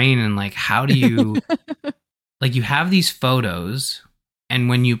my brain. And like, how do you like, you have these photos, and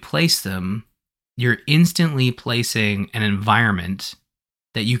when you place them, you're instantly placing an environment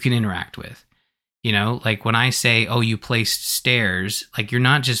that you can interact with. You know, like when I say, oh, you placed stairs, like you're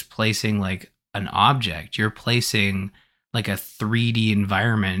not just placing like an object, you're placing like a 3D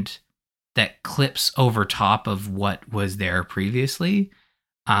environment that clips over top of what was there previously.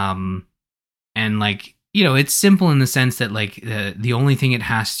 Um, and like, you know, it's simple in the sense that like the only thing it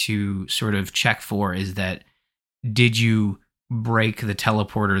has to sort of check for is that did you break the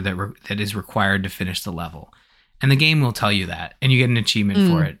teleporter that is required to finish the level? And the game will tell you that, and you get an achievement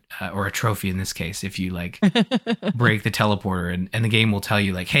for it, or a trophy in this case, if you like break the teleporter, and the game will tell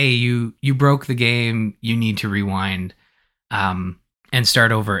you like, hey, you broke the game, you need to rewind, and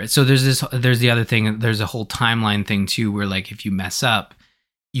start over. So there's the other thing, there's a whole timeline thing too, where like if you mess up,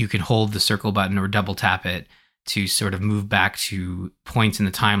 you can hold the circle button or double tap it to sort of move back to points in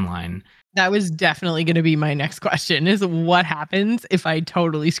the timeline. That was definitely going to be my next question, is what happens if I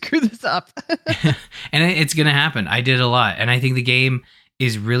totally screw this up? And it's going to happen. I did a lot. And I think the game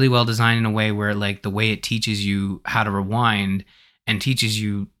is really well designed in a way where like the way it teaches you how to rewind and teaches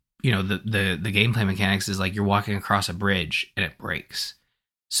you, you know, the gameplay mechanics is like you're walking across a bridge and it breaks.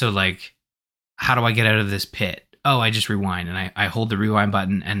 So like, how do I get out of this pit? Oh, I just rewind, and I hold the rewind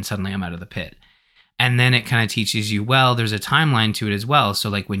button and suddenly I'm out of the pit. And then it kind of teaches you, well, there's a timeline to it as well. So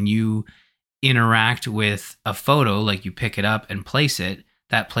like when you interact with a photo, like you pick it up and place it,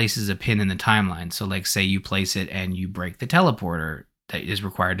 that places a pin in the timeline. So like say you place it and you break the teleporter that is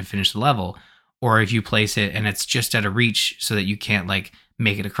required to finish the level, or if you place it and it's just out of reach so that you can't like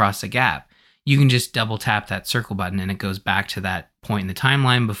make it across the gap, you can just double tap that circle button and it goes back to that point in the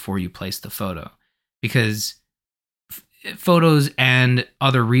timeline before you place the photo. Because photos and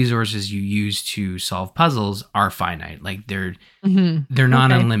other resources you use to solve puzzles are finite. Like they're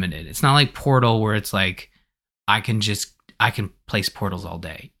not unlimited. It's not like Portal where it's like I can place portals all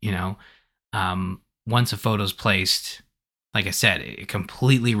day, you know. Once a photo's placed, like I said, it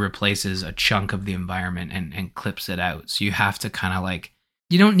completely replaces a chunk of the environment and clips it out. So you have to kind of like,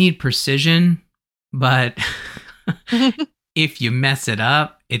 you don't need precision, but if you mess it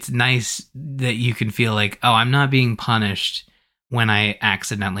up, it's nice that you can feel like, oh, I'm not being punished when I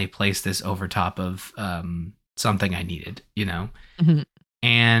accidentally place this over top of something I needed, you know?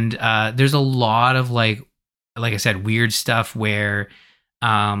 And there's a lot of like I said, weird stuff where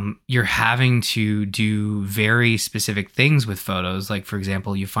you're having to do very specific things with photos. Like, for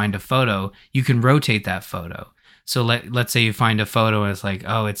example, you find a photo, you can rotate that photo. So let's say you find a photo and it's like,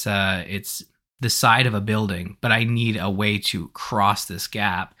 oh, it's the side of a building, but I need a way to cross this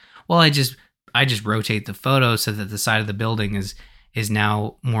gap. Well, I just rotate the photo so that the side of the building is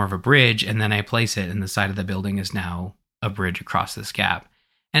now more of a bridge, and then I place it, and the side of the building is now a bridge across this gap.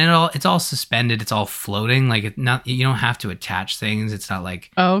 And it's all suspended, it's all floating. Like, you don't have to attach things. It's not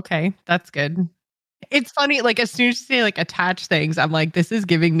like, Oh, okay. That's good. It's funny, like, as soon as you say, like, attach things, I'm like, this is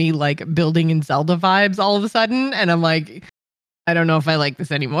giving me, like, building in Zelda vibes all of a sudden, and I'm like, I don't know if I like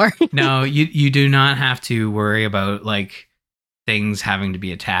this anymore. no, you do not have to worry about like things having to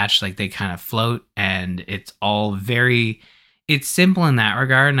be attached. Like, they kind of float, and it's all it's simple in that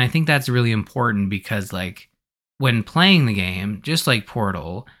regard. And I think that's really important because, like, when playing the game, just like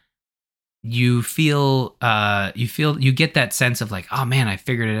Portal, you get that sense of like, oh man, I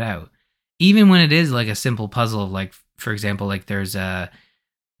figured it out. Even when it is like a simple puzzle of, like, for example, like there's the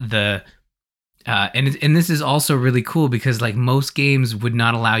and this is also really cool because, like, most games would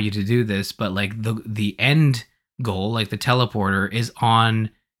not allow you to do this, but like the end goal, like the teleporter,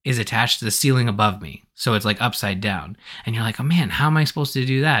 is attached to the ceiling above me, so it's like upside down, and you're like, oh man, how am I supposed to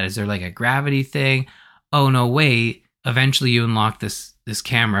do that? Is there like a gravity thing? Oh no, wait. Eventually you unlock this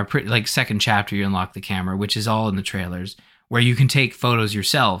camera, like second chapter, you unlock the camera, which is all in the trailers, where you can take photos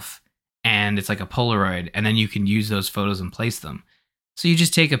yourself, and it's like a Polaroid, and then you can use those photos and place them. So you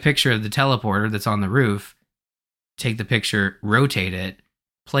just take a picture of the teleporter that's on the roof, take the picture, rotate it,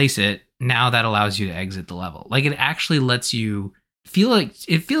 place it. Now that allows you to exit the level. Like, it actually lets you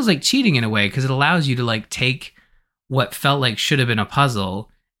it feels like cheating in a way, because it allows you to like take what felt like should have been a puzzle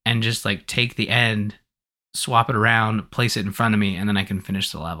and just like take the end, swap it around, place it in front of me, and then I can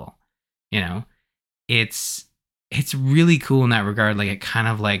finish the level. You know, it's really cool in that regard. Like, it kind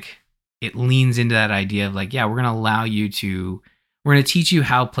of like, it leans into that idea of like, yeah, we're going to teach you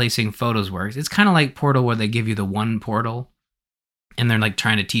how placing photos works. It's kind of like Portal, where they give you the one portal and they're like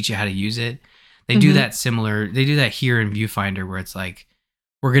trying to teach you how to use it. They do that similar. They do that here in Viewfinder, where it's like,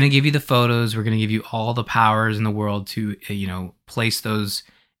 we're going to give you the photos. We're going to give you all the powers in the world to, place those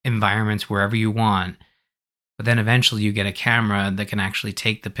environments wherever you want. But then eventually you get a camera that can actually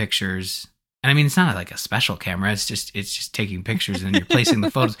take the pictures. And I mean, it's not like a special camera. It's just taking pictures, and you're placing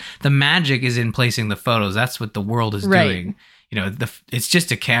the photos. The magic is in placing the photos. That's what the world is doing. It's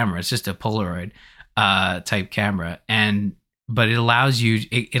just a camera. It's just a Polaroid type camera, but it allows you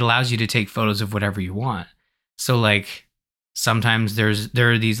to take photos of whatever you want. So like, sometimes there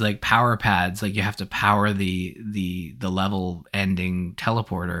are these like power pads, like you have to power the level ending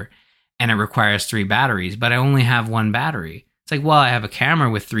teleporter, and it requires 3 batteries, but I only have 1 battery. It's like, well, I have a camera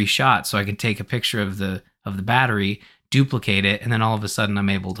with 3 shots, so I can take a picture of the battery, duplicate it, and then all of a sudden I'm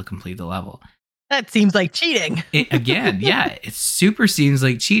able to complete the level. That seems like cheating. Yeah, it super seems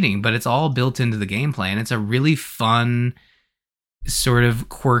like cheating, but it's all built into the gameplay, and it's a really fun, sort of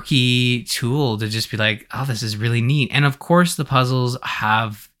quirky tool to just be like, oh, this is really neat. And of course, the puzzles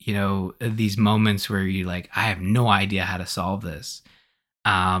have, these moments where you're like, I have no idea how to solve this.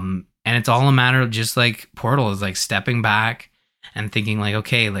 And it's all a matter of, just like Portal, is like stepping back and thinking like,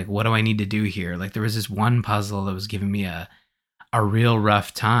 okay, like, what do I need to do here? Like, there was this one puzzle that was giving me a real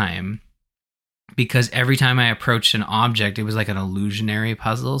rough time, because every time I approached an object, it was like an illusionary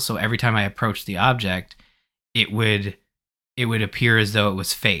puzzle. So every time I approached the object, it would appear as though it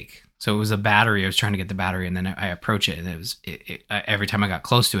was fake. So it was a battery. I was trying to get the battery, and then I approach it, and every time I got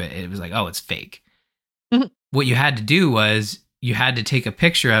close to it, it was like, oh, it's fake. What you had to do was, you had to take a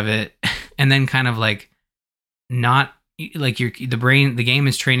picture of it, and then kind of like, not like the game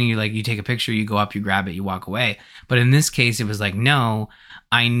is training you, like, you take a picture, you go up, you grab it, you walk away. But in this case, it was like, no,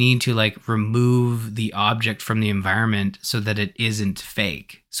 I need to like remove the object from the environment so that it isn't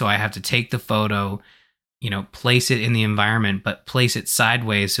fake. So I have to take the photo, place it in the environment, but place it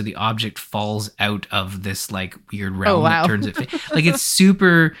sideways so the object falls out of this like weird realm that turns it fake. Like, it's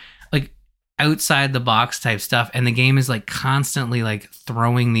super like outside the box type stuff, and the game is like constantly like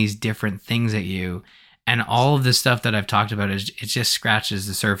throwing these different things at you, and all of this stuff that I've talked about it just scratches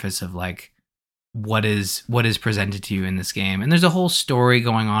the surface of like what is presented to you in this game. And there's a whole story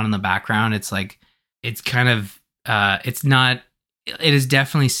going on in the background. It's like, it's kind of it is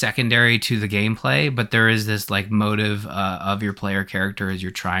definitely secondary to the gameplay, but there is this like motive of your player character as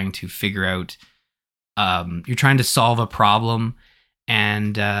you're trying to figure out, you're trying to solve a problem,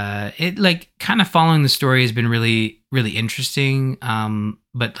 and it like kind of following the story has been really really interesting.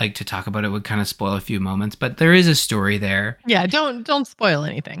 But like to talk about it would kind of spoil a few moments. But there is a story there. Yeah, don't spoil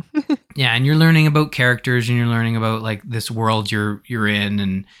anything. Yeah, and you're learning about characters, and you're learning about like this world you're in,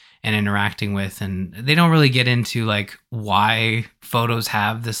 and interacting with, and they don't really get into like why photos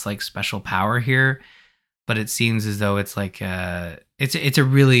have this like special power here, but it seems as though it's like it's a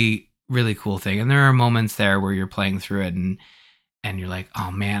really really cool thing. And there are moments there where you're playing through it, and you're like, oh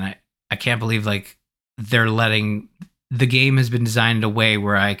man, I can't believe like they're letting the game has been designed in a way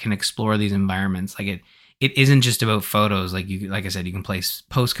where I can explore these environments. Like it isn't just about photos. Like you, like I said, you can place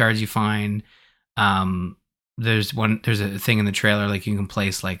postcards you find. There's a thing in the trailer, like you can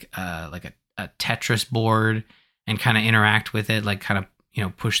place like a Tetris board and kind of interact with it, like kind of, you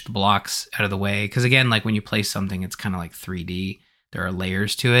know, push the blocks out of the way. Cause again, like when you place something, it's kind of like 3D. There are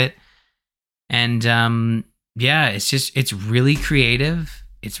layers to it. And, yeah, it's really creative.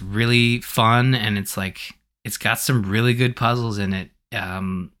 It's really fun. And it's like, it's got some really good puzzles in it.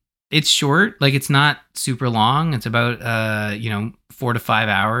 It's short, like it's not super long. It's about 4 to 5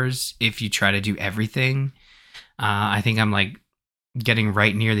 hours if you try to do everything. I think I'm like getting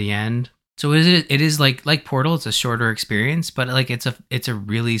right near the end. So it is like Portal. It's a shorter experience, but like it's a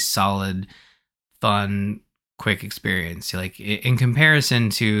really solid, fun, quick experience. Like in comparison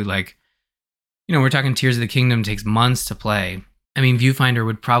to like, you know, we're talking Tears of the Kingdom takes months to play. I mean, Viewfinder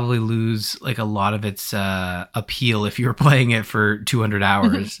would probably lose like a lot of its appeal if you were playing it for 200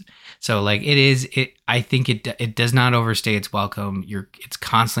 hours. So like I think it does not overstay its welcome. It's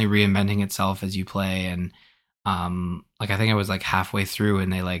constantly reinventing itself as you play. And like I think I was like halfway through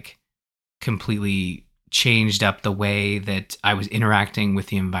and they like completely changed up the way that I was interacting with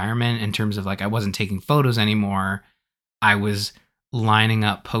the environment in terms of like I wasn't taking photos anymore. I was lining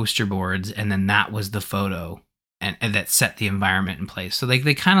up poster boards, and then that was the photo, and that set the environment in place. So like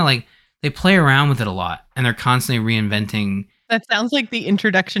they kind of like they play around with it a lot, and they're constantly reinventing. That sounds like the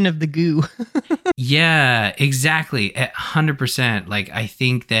introduction of the goo. Yeah, exactly. 100%. Like I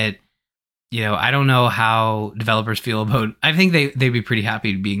think that, you know, I don't know how developers feel about. I think they'd be pretty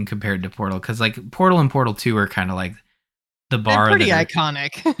happy being compared to Portal, because like Portal and Portal 2 are kind of like the bar. They're pretty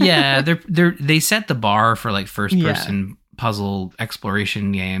iconic. Yeah, they set the bar for like first person puzzle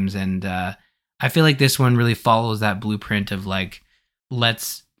exploration games, and I feel like this one really follows that blueprint of like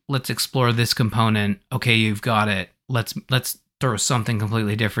let's explore this component. Okay, you've got it. Let's throw something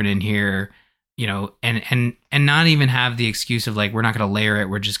completely different in here, you know, and not even have the excuse of like we're not going to layer it.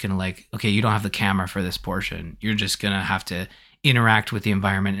 We're just going to like, okay, you don't have the camera for this portion. You're just going to have to interact with the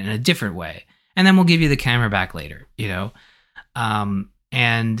environment in a different way, and then we'll give you the camera back later, you know.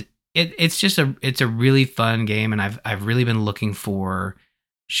 And it's a really fun game, and I've really been looking for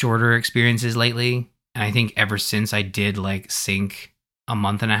shorter experiences lately. And I think ever since I did like sink a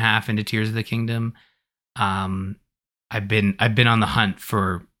month and a half into Tears of the Kingdom, I've been on the hunt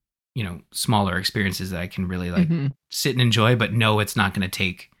for, you know, smaller experiences that I can really like sit and enjoy, but no, it's not going to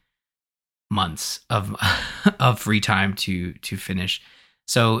take months of of free time to finish.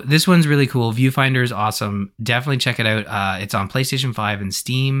 So this one's really cool. Viewfinder is awesome. Definitely check it out. It's on PlayStation 5 and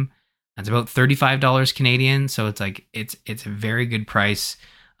Steam. It's about $35 Canadian. So it's like it's a very good price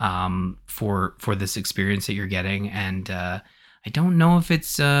for this experience that you're getting. And I don't know if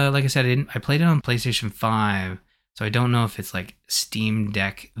it's like I said, I played it on PlayStation 5, so I don't know if it's like Steam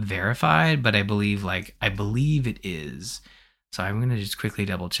Deck verified, but I believe it is. So I'm gonna just quickly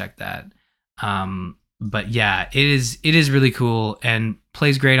double check that. But yeah, it is really cool and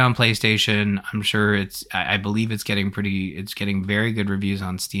plays great on PlayStation. I'm sure I believe it's getting very good reviews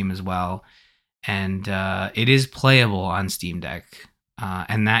on Steam as well. And it is playable on Steam Deck.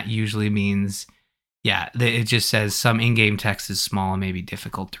 And that usually means, yeah, it just says some in-game text is small and maybe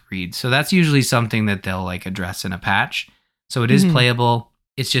difficult to read. So that's usually something that they'll like address in a patch. So it is playable.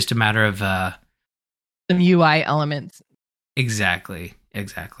 It's just a matter of some UI elements. Exactly.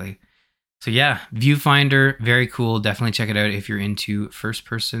 So yeah, Viewfinder, very cool. Definitely check it out if you're into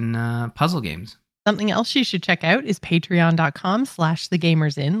first-person puzzle games. Something else you should check out is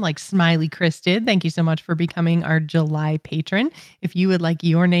patreon.com/thegamersin, like Smiley Chris did. Thank you so much for becoming our July patron. If you would like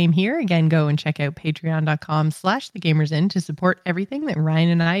your name here, again, go and check out patreon.com/thegamersin to support everything that Ryan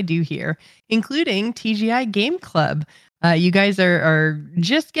and I do here, including TGI Game Club. You guys are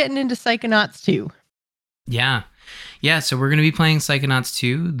just getting into Psychonauts 2. Yeah, so we're going to be playing Psychonauts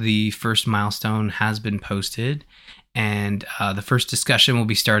 2. The first milestone has been posted, and the first discussion will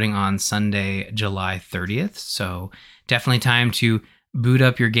be starting on Sunday, July 30th. So definitely time to boot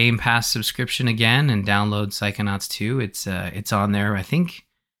up your Game Pass subscription again and download Psychonauts 2. It's on there. I think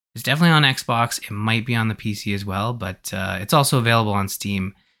It's definitely on Xbox. It might be on the PC as well, but it's also available on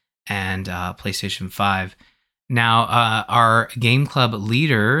Steam and PlayStation 5. Now, our game club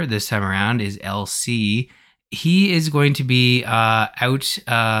leader this time around is LC. He is going to be out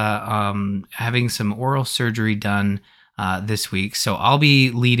having some oral surgery done this week. So I'll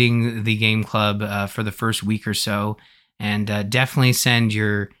be leading the game club for the first week or so. And definitely send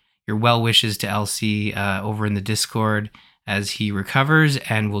your well wishes to LC over in the Discord as he recovers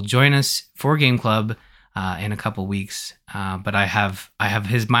and will join us for Game Club in a couple weeks. But I have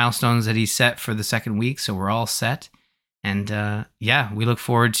his milestones that he's set for the second week, so we're all set. And yeah, we look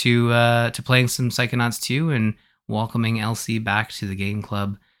forward to playing some Psychonauts 2 and welcoming LC back to the Game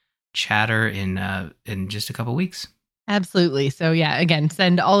Club chatter in just a couple weeks. Absolutely. So yeah, again,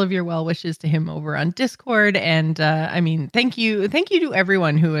 send all of your well wishes to him over on Discord. And I mean, thank you to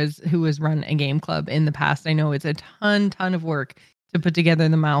everyone who has run a game club in the past. I know it's a ton of work to put together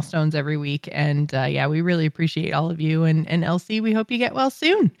the milestones every week. And yeah, we really appreciate all of you. And LC, we hope you get well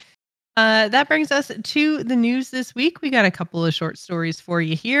soon. That brings us to the news this week. We got a couple of short stories for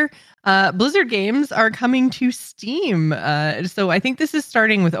you here. Blizzard games are coming to Steam. So I think this is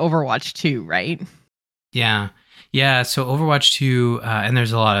starting with Overwatch 2, right? Yeah. Yeah, so Overwatch 2, and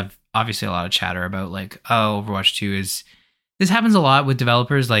there's obviously a lot of chatter about like, oh, Overwatch 2 this happens a lot with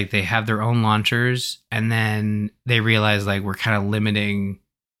developers, like they have their own launchers and then they realize like we're kind of limiting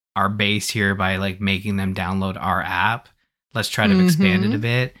our base here by like making them download our app. Let's try to expand it a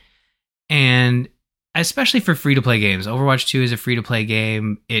bit. And especially for free-to-play games, Overwatch 2 is a free-to-play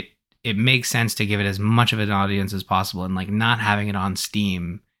game. It makes sense to give it as much of an audience as possible, and like not having it on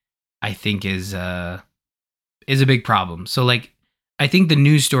Steam, I think is a big problem. So like I think the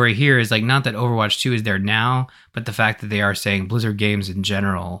news story here is like not that Overwatch 2 is there now, but the fact that they are saying Blizzard games in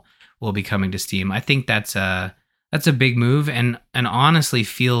general will be coming to Steam. I think that's a big move and honestly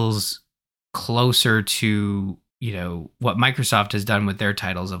feels closer to, you know, what Microsoft has done with their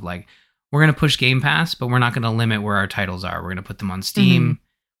titles of like, we're going to push Game Pass, but we're not going to limit where our titles are. We're going to put them on Steam.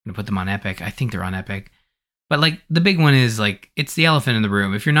 We're going to put them on Epic. I think they're on Epic. But like the big one is like, it's the elephant in the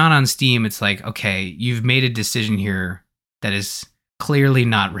room. If you're not on Steam, it's like, okay, you've made a decision here that is clearly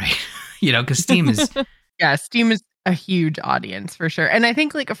not right. You know, because Steam is... Yeah, Steam is a huge audience for sure. And I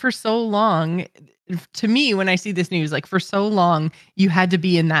think like for so long, to me, when I see this news, like for so long, you had to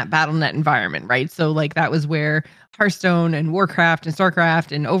be in that BattleNet environment, right? So like that was where Hearthstone and Warcraft and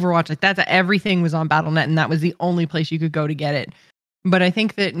Starcraft and Overwatch, like that's everything was on BattleNet, and that was the only place you could go to get it. But I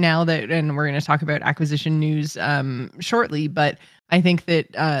think that now that, and we're going to talk about acquisition news shortly, but I think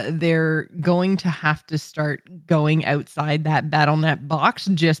that they're going to have to start going outside that BattleNet box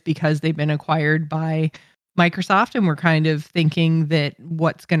just because they've been acquired by Microsoft. And we're kind of thinking that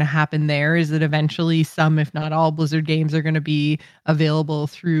what's going to happen there is that eventually some, if not all, Blizzard games are going to be available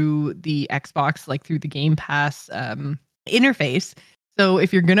through the Xbox, like through the Game Pass interface. So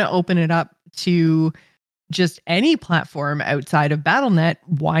if you're going to open it up to just any platform outside of BattleNet,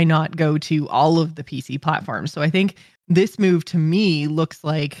 why not go to all of the PC platforms? So I think this move to me looks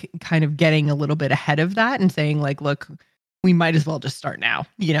like kind of getting a little bit ahead of that and saying like, look, we might as well just start now.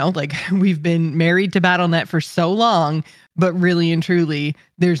 You know, like we've been married to BattleNet for so long, but really and truly,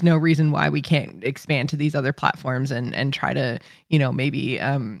 there's no reason why we can't expand to these other platforms and try to, you know, maybe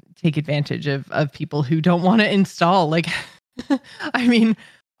take advantage of people who don't want to install. Like, I mean,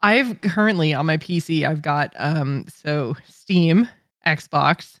 I've currently on my PC, I've got so Steam,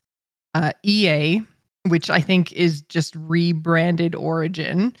 Xbox, EA, which I think is just rebranded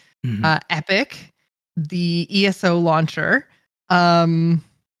Origin, Epic, the ESO launcher.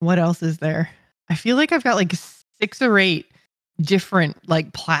 What else is there? I feel like I've got like 6 or 8 different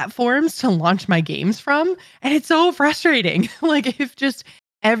like platforms to launch my games from, and it's so frustrating. Like if just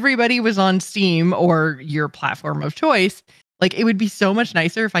everybody was on Steam or your platform of choice, like it would be so much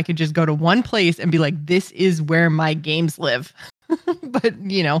nicer if I could just go to one place and be like, this is where my games live. But,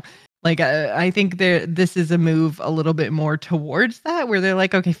 you know, like I think this is a move a little bit more towards that, where they're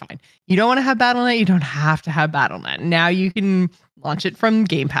like, okay, fine. You don't want to have BattleNet. You don't have to have BattleNet. Now you can launch it from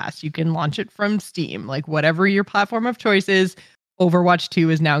Game Pass. You can launch it from Steam. Like whatever your platform of choice is, Overwatch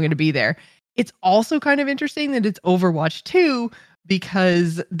 2 is now going to be there. It's also kind of interesting that it's Overwatch 2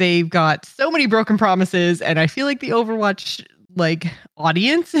 because they've got so many broken promises, and I feel like the Overwatch like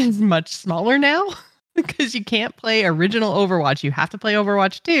audience is much smaller now because you can't play original Overwatch. You have to play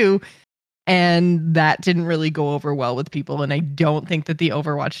Overwatch 2, and that didn't really go over well with people, and I don't think that the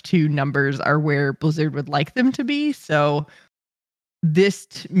Overwatch 2 numbers are where Blizzard would like them to be. So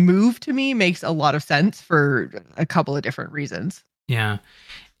this move to me makes a lot of sense for a couple of different reasons. Yeah.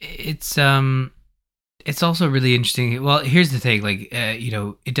 It's It's also really interesting. Well, here's the thing, like,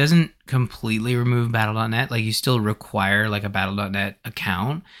 it doesn't completely remove Battle.net. Like, you still require like a Battle.net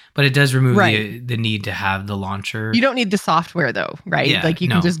account, but it does remove Right. the need to have the launcher. You don't need the software though, right? Yeah, Like you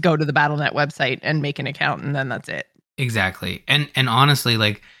can no, just go to the Battle.net website and make an account and then that's it. exactly. And honestly,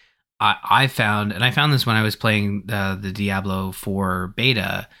 like, I found, and I found this when I was playing the Diablo 4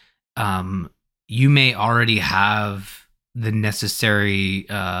 beta. You may already have the necessary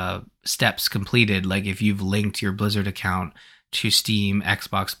steps completed. Like if you've linked your Blizzard account to Steam,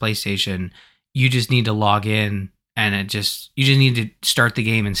 Xbox, PlayStation, you just need to log in, and you just need to start the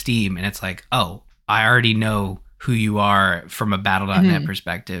game in Steam, and it's like, oh, I already know who you are from a Battle.net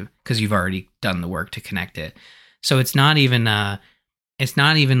perspective because you've already done the work to connect it. So it's not even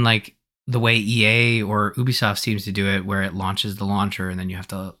like the way EA or Ubisoft seems to do it, where it launches the launcher and then you have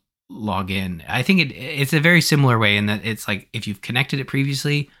to log in. I think it's a very similar way in that it's like if you've connected it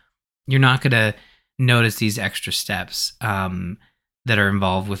previously, you're not going to notice these extra steps that are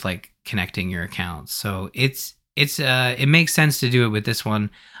involved with like connecting your accounts. So it makes sense to do it with this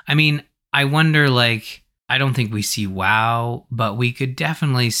one. I mean, I wonder, like, I don't think we see WoW, but we could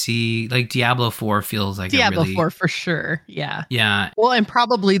definitely see like Diablo 4 feels like Diablo 4 for sure. Yeah. Yeah. Well, and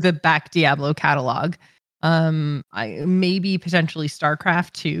probably the back Diablo catalog. I maybe potentially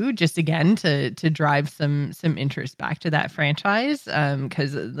StarCraft 2, just again to drive some interest back to that franchise.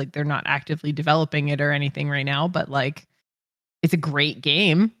 Because like they're not actively developing it or anything right now, but like it's a great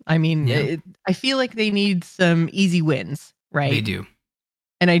game. I mean, Yeah. I feel like they need some easy wins, right? They do.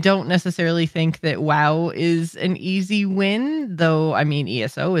 And I don't necessarily think that WoW is an easy win, though. I mean,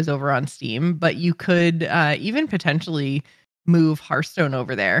 ESO is over on Steam, but you could even potentially move Hearthstone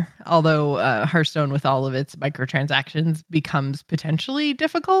over there. Although Hearthstone, with all of its microtransactions, becomes potentially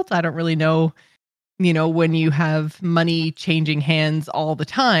difficult. I don't really know, when you have money changing hands all the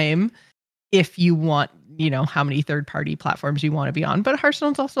time, if you want, how many third-party platforms you want to be on. But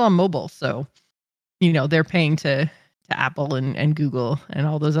Hearthstone's also on mobile, so they're paying to Apple and Google and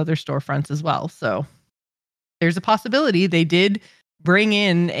all those other storefronts as well. So there's a possibility they did bring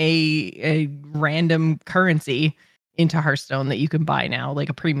in a random currency into Hearthstone that you can buy now, like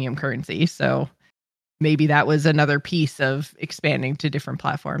a premium currency. So maybe that was another piece of expanding to different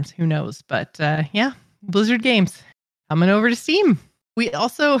platforms. Who knows? But yeah, Blizzard games coming over to Steam. We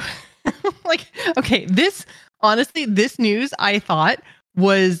also this news I thought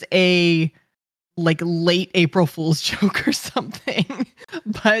was a like late April Fool's joke or something.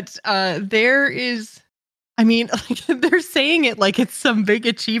 But there is, I mean, like, they're saying it like it's some big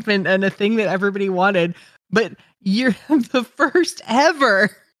achievement and a thing that everybody wanted, but you're the first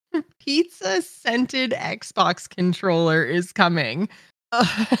ever pizza scented Xbox controller is coming.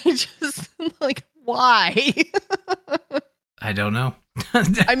 I just like, why? I don't know.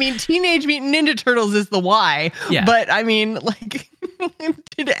 I mean, Teenage Mutant Ninja Turtles is the why. Yeah. But I mean, like,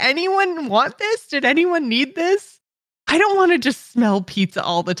 did anyone want this? Did anyone need this? I don't want to just smell pizza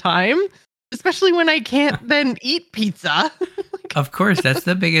all the time, especially when I can't then eat pizza. Of course, that's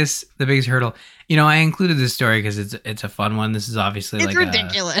the biggest hurdle. I included this story because it's a fun one. This is obviously it's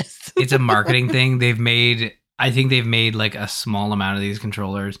ridiculous. It's a marketing thing. I think they've made like a small amount of these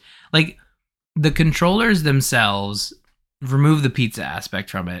controllers. Like the controllers themselves, remove the pizza aspect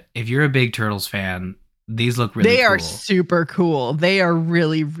from it. If you're a big Turtles fan, these look really cool. They are super cool. They are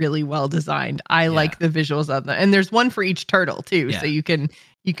really, really well designed. I like the visuals of them. And there's one for each turtle too. Yeah. So you can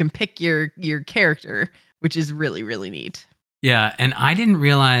pick your character, which is really, really neat. Yeah. And I didn't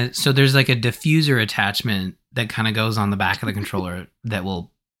realize, so there's like a diffuser attachment that kind of goes on the back of the controller that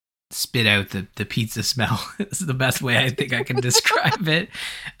will spit out the pizza smell. It's the best way I think I can describe it.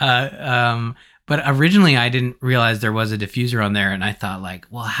 But originally I didn't realize there was a diffuser on there, and I thought like,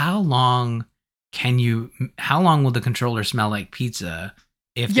 well, how long will the controller smell like pizza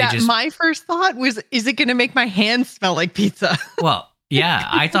my first thought was, is it going to make my hands smell like pizza? Well, yeah,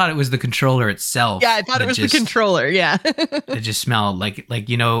 I thought it was the controller itself. Yeah, I thought it was the controller. Yeah. It just smelled like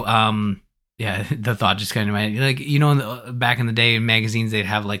yeah, the thought just kind of like, back in the day in magazines, they'd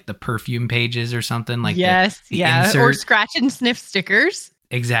have like the perfume pages or something like yes, the insert. Or scratch and sniff stickers.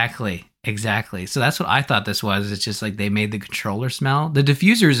 Exactly. So that's what I thought this was. It's just like they made the controller smell. The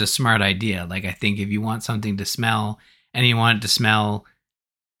diffuser is a smart idea. Like I think if you want something to smell and you want it to smell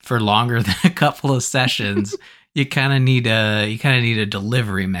for longer than a couple of sessions, you kind of need a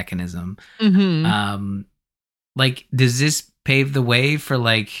delivery mechanism. Mm-hmm. Like, does this pave the way for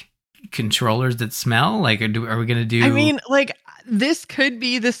like controllers that smell? Like, are we gonna do? I mean, like this could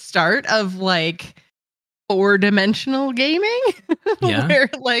be the start of like 4-dimensional gaming Yeah. where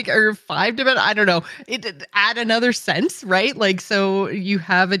like or 5-dimensional, I don't know, it add another sense, right? Like, so you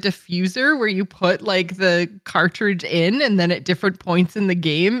have a diffuser where you put like the cartridge in, and then at different points in the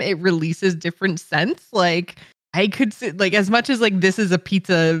game it releases different scents. Like, I could see, like, as much as like this is a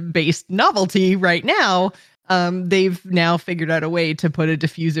pizza based novelty right now, they've now figured out a way to put a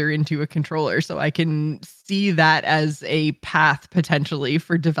diffuser into a controller. So I can see that as a path potentially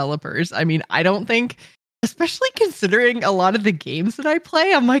for developers. I mean, I don't think, especially considering a lot of the games that I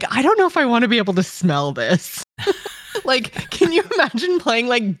play, I'm like, I don't know if I want to be able to smell this. Like, can you imagine playing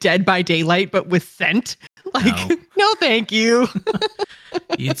like Dead by Daylight but with scent? Like, No. no, thank you.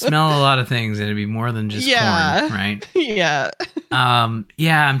 You'd smell a lot of things and it'd be more than just corn, right? Yeah.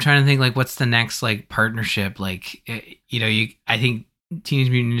 Yeah, I'm trying to think like what's the next like partnership, like I think Teenage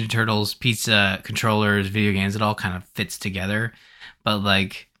Mutant Ninja Turtles, pizza, controllers, video games, it all kind of fits together. But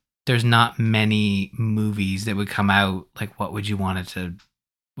like there's not many movies that would come out, like what would you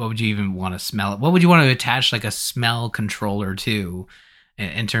even want to smell? What would you want to attach like a smell controller to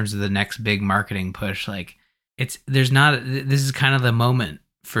in terms of the next big marketing push? Like this is kind of the moment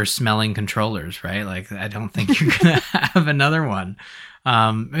for smelling controllers, right? Like I don't think you're gonna have another one.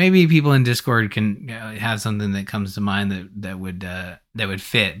 Maybe people in Discord can have something that comes to mind that would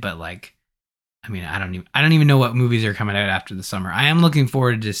fit, but like, I mean, I don't even know what movies are coming out after the summer. I am looking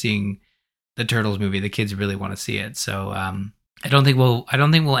forward to seeing the Turtles movie. The kids really want to see it, so I don't think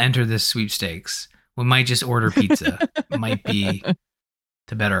we'll enter this sweepstakes. We might just order pizza. Might be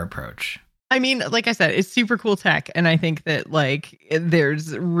the better approach. I mean, like I said, it's super cool tech, and I think that like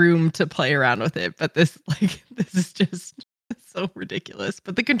there's room to play around with it. But this is just so ridiculous.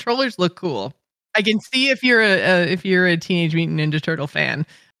 But the controllers look cool. I can see if you're a Teenage Mutant Ninja Turtle fan,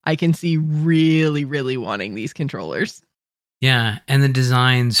 I can see really, really wanting these controllers. Yeah, and the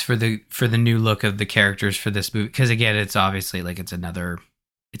designs for the new look of the characters for this movie, because again, it's obviously like it's another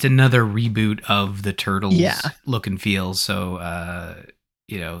reboot of the Turtles look and feel. So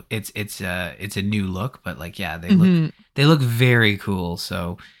it's a new look, but like they look very cool.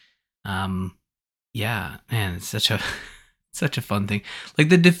 So yeah, man, it's such a fun thing. Like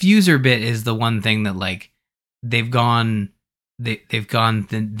the diffuser bit is the one thing that like they've gone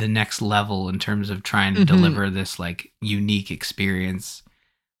the next level in terms of trying to deliver this like unique experience.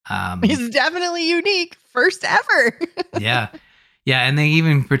 It's definitely unique, first ever. Yeah, and they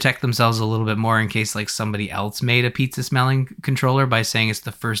even protect themselves a little bit more in case like somebody else made a pizza smelling controller by saying it's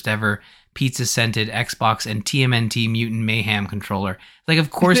the first ever pizza scented Xbox and TMNT Mutant Mayhem controller. Like,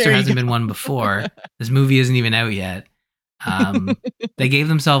 of course there hasn't been one before. This movie isn't even out yet. They gave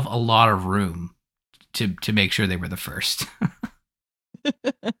themselves a lot of room to make sure they were the first.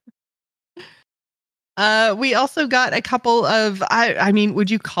 We also got a couple of, I mean, would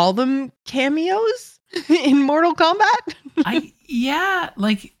you call them cameos in Mortal Kombat?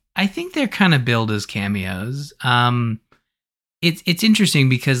 I think they're kind of billed as cameos. It's interesting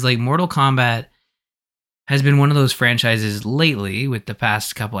because like Mortal Kombat has been one of those franchises lately with the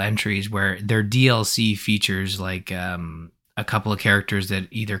past couple entries where their DLC features like a couple of characters that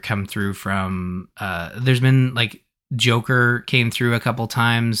either come through from there's been like Joker came through a couple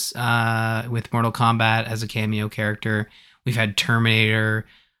times with Mortal Kombat as a cameo character. We've had Terminator,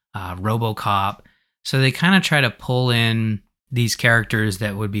 RoboCop. So they kind of try to pull in these characters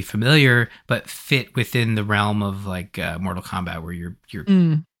that would be familiar but fit within the realm of like Mortal Kombat, where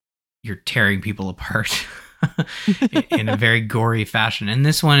you're tearing people apart in a very gory fashion. And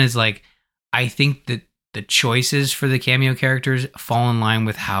this one is like, I think that the choices for the cameo characters fall in line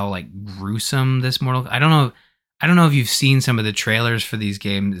with how like gruesome this I don't know if you've seen some of the trailers for these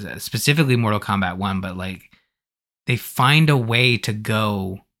games, specifically Mortal Kombat 1, but like they find a way to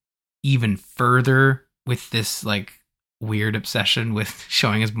go even further with this like weird obsession with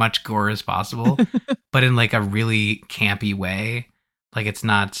showing as much gore as possible, but in like a really campy way. Like it's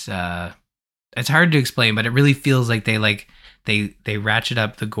not it's hard to explain, but it really feels like they ratchet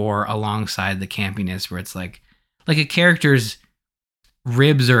up the gore alongside the campiness, where it's like a character's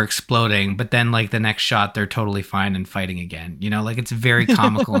ribs are exploding, but then like the next shot they're totally fine and fighting again. You know, like it's very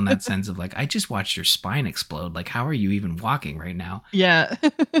comical in that sense of like, I just watched your spine explode. Like, how are you even walking right now? Yeah.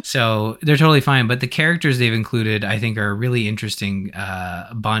 So they're totally fine. But the characters they've included, I think, are a really interesting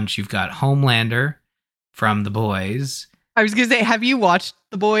bunch. You've got Homelander from The Boys. I was gonna say, have you watched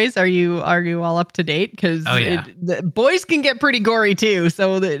The Boys? Are you all up to date? Because the boys can get pretty gory too.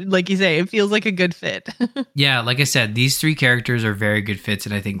 So like you say, it feels like a good fit. Yeah, like I said, these three characters are very good fits,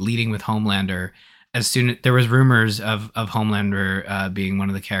 and I think leading with Homelander, there was rumors of Homelander being one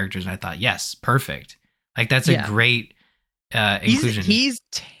of the characters, and I thought, yes, perfect. Like that's a great inclusion. He's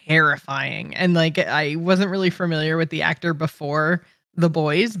terrifying, and like I wasn't really familiar with the actor before The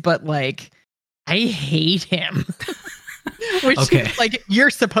Boys, but like I hate him. Which Okay. is like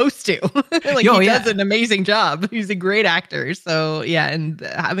you're supposed to. Like Yo, he yeah. does an amazing job. He's a great actor. So yeah, and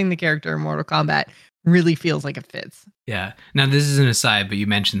having the character in Mortal Kombat really feels like it fits. Yeah. Now this is an aside, but you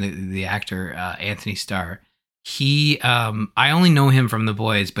mentioned the actor Anthony Starr. He, I only know him from The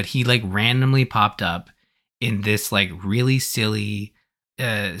Boys, but he like randomly popped up in this like really silly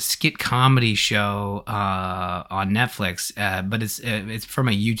skit comedy show on Netflix. But it's from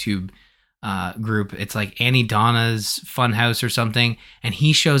a YouTube group. It's like Annie Donna's Funhouse or something, and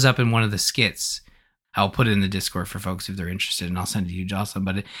he shows up in one of the skits. I'll put it in the Discord for folks if they're interested, and I'll send it to you, Jocelyn.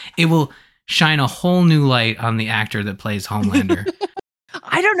 But it will shine a whole new light on the actor that plays Homelander.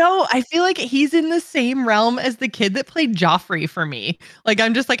 I don't know. I feel like he's in the same realm as the kid that played Joffrey for me. Like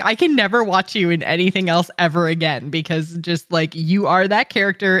I'm just like I can never watch you in anything else ever again because just like you are that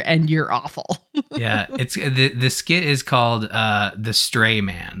character and you're awful. Yeah, it's the skit is called The Stray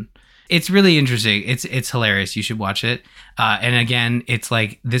Man. It's really interesting. It's hilarious. You should watch it. And again, it's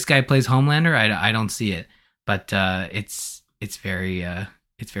like this guy plays Homelander. I don't see it, but it's very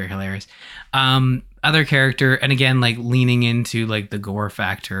hilarious. Other character, and again, like leaning into like the gore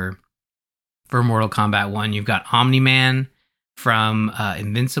factor for Mortal Kombat 1, you've got Omni-Man from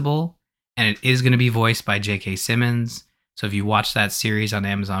Invincible, and it is going to be voiced by J.K. Simmons. So if you watch that series on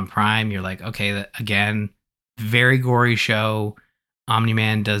Amazon Prime, you're like, okay, again, very gory show.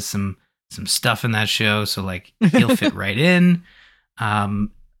 Omni-Man does some stuff in that show, so like he'll fit right in.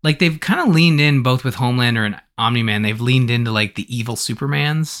 Like they've kind of leaned in both with Homelander and Omni-Man. They've leaned into like the evil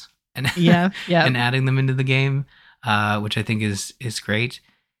Supermans and and adding them into the game, which I think is great.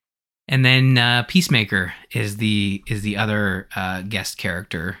 And then Peacemaker is the other guest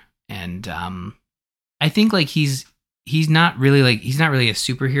character, and I think like he's not really a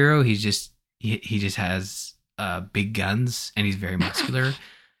superhero. He just has big guns, and he's very muscular,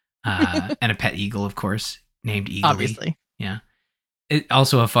 and a pet eagle, of course, named Eagle. Obviously, yeah. It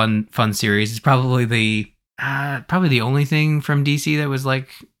also a fun series. It's probably the only thing from DC that was like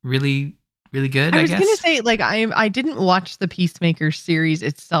really good. I guess. Gonna say like I didn't watch the Peacemaker series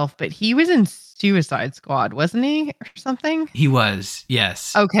itself, but he was in Suicide Squad, wasn't he, or something? He was,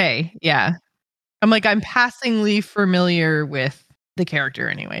 yes. Okay, yeah. I'm passingly familiar with the character,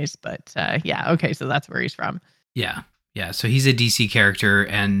 anyways. But yeah, okay, so that's where he's from. Yeah. So he's a DC character,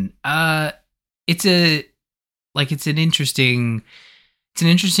 and it's an interesting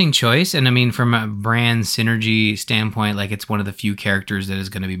choice. And I mean, from a brand synergy standpoint, like it's one of the few characters that is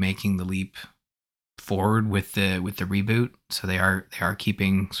going to be making the leap forward with the reboot. So they are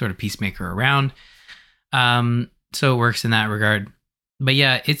keeping sort of Peacemaker around. So it works in that regard. But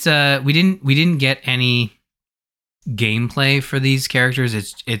yeah, it's we didn't get any gameplay for these characters.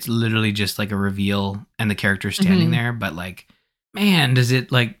 It's literally just like a reveal and the character standing there. But like, man, does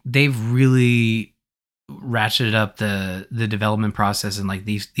it like they've really ratcheted up the development process, and like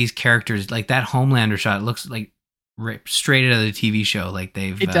these characters, like that Homelander shot looks like ripped straight out of the TV show. Like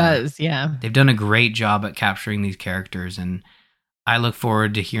they've done a great job at capturing these characters, and I look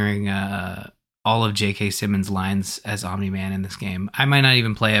forward to hearing all of J.K. Simmons' lines as Omni-Man in this game. I might not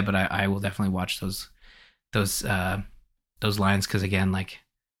even play it, but I will definitely watch those lines, because again, like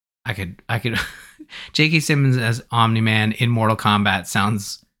I could J.K. Simmons as Omni-Man in Mortal Kombat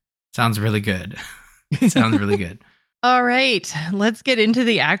sounds really good. Sounds really good. All right, let's get into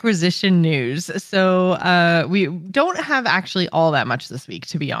the acquisition news. So we don't have actually all that much this week,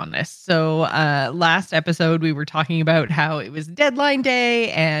 to be honest. So last episode, we were talking about how it was deadline day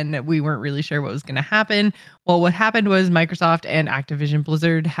and we weren't really sure what was going to happen. Well, what happened was Microsoft and Activision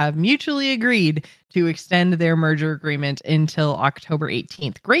Blizzard have mutually agreed to extend their merger agreement until October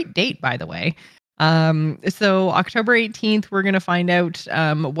 18th. Great date, by the way. So October 18th, we're going to find out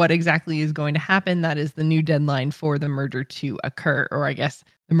what exactly is going to happen. That is the new deadline for the merger to occur, or I guess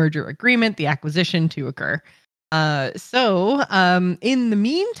the merger agreement, the acquisition to occur. So in the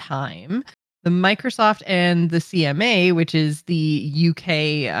meantime, the Microsoft and the CMA, which is the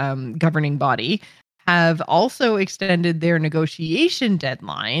UK governing body, have also extended their negotiation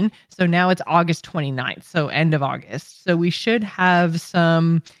deadline. So now it's August 29th, so end of August. So we should have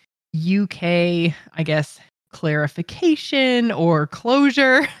some UK, I guess, clarification or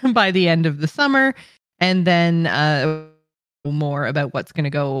closure by the end of the summer, and then more about what's going to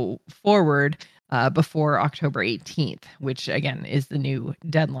go forward before October 18th, which again is the new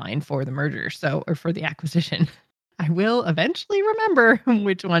deadline for the merger, or for the acquisition. I will eventually remember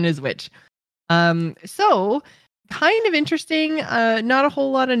which one is which. So kind of interesting. Not a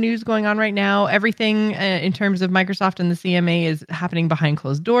whole lot of news going on right now. Everything in terms of Microsoft and the CMA is happening behind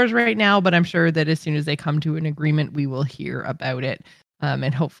closed doors right now, but I'm sure that as soon as they come to an agreement, we will hear about it.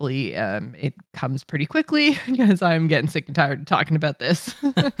 And hopefully it comes pretty quickly because I'm getting sick and tired of talking about this.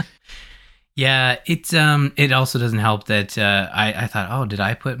 Yeah, it's it also doesn't help that I thought, oh, did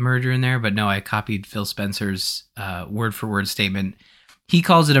I put merger in there? But no, I copied Phil Spencer's word for word statement. He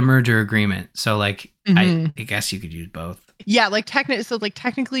calls it a merger agreement. So like I guess you could use both. Yeah,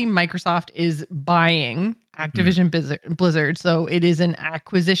 technically Microsoft is buying Activision Blizzard, so it is an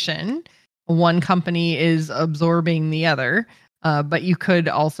acquisition. One company is absorbing the other. But you could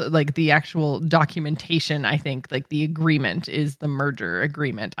also like the actual documentation, I think, like the agreement is the merger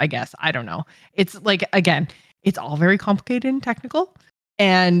agreement, I guess. I don't know. It's like, again, it's all very complicated and technical.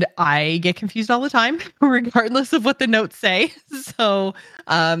 And I get confused all the time, regardless of what the notes say. So,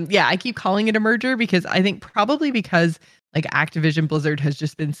 yeah, I keep calling it a merger because I think probably because like Activision Blizzard has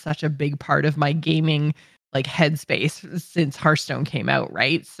just been such a big part of my gaming like headspace since Hearthstone came out,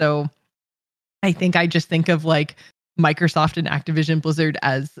 right? So I think I just think of like Microsoft and Activision Blizzard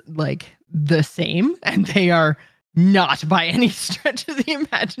as like the same, and they are not by any stretch of the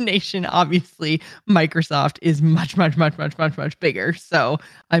imagination. Obviously, Microsoft is much, much, much, much, much, much bigger. So,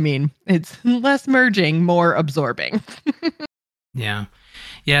 I mean, it's less merging, more absorbing. Yeah.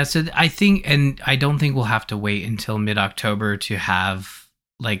 Yeah. So I think, and I don't think we'll have to wait until mid-October to have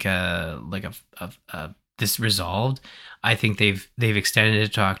like this resolved. I think they've extended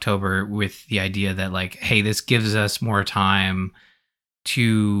it to October with the idea that like, hey, this gives us more time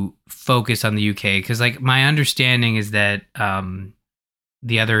to focus on the UK, because like my understanding is that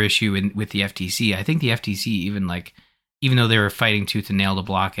the other issue with the FTC, I think the FTC even though they were fighting tooth and nail to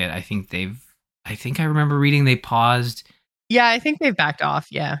block it, I think I remember reading they paused. Yeah, I think they've backed off.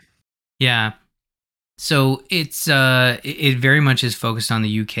 Yeah. So it's it very much is focused on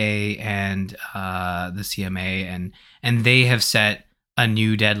the UK and the CMA, and they have set a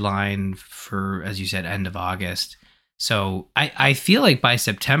new deadline for, as you said, end of August. So I feel like by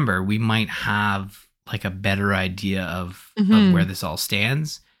September we might have like a better idea of where this all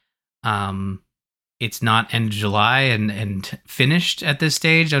stands. It's not end of July and finished at this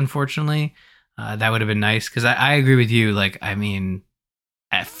stage, unfortunately. That would have been nice, because I agree with you. Like, I mean,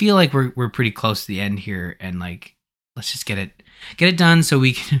 I feel like we're pretty close to the end here, and like, let's just get it done so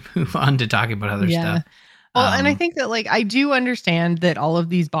we can move on to talking about other stuff. Well, and I think that like I do understand that all of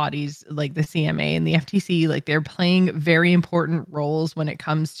these bodies, like the CMA and the FTC, like they're playing very important roles when it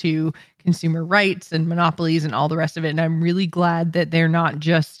comes to consumer rights and monopolies and all the rest of it. And I'm really glad that they're not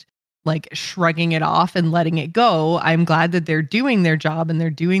just like shrugging it off and letting it go. I'm glad that they're doing their job and they're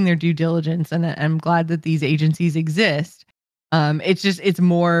doing their due diligence, and I'm glad that these agencies exist. It's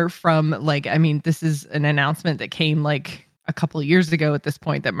more from like, I mean, this is an announcement that came like a couple of years ago at this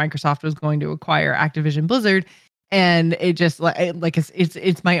point that Microsoft was going to acquire Activision Blizzard, and it just like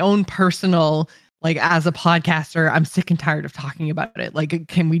it's my own personal, like, as a podcaster, I'm sick and tired of talking about it. Like,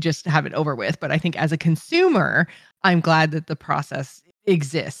 can we just have it over with? But I think as a consumer, I'm glad that the process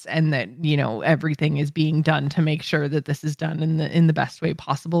exists and that, you know, everything is being done to make sure that this is done in the best way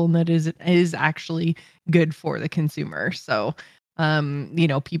possible, and that is actually good for the consumer. So you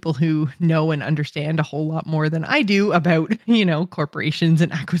know, people who know and understand a whole lot more than I do about, you know, corporations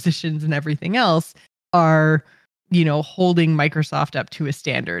and acquisitions and everything else are, you know, holding Microsoft up to a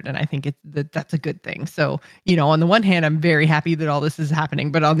standard. And I think that's a good thing. So, you know, on the one hand, I'm very happy that all this is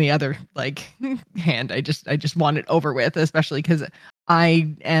happening, but on the other, like, hand, I just want it over with, especially because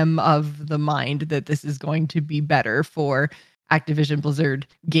I am of the mind that this is going to be better for Activision Blizzard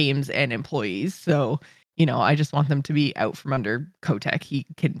games and employees. So, you know, I just want them to be out from under Kotick. He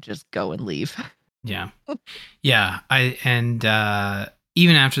can just go and leave. Yeah.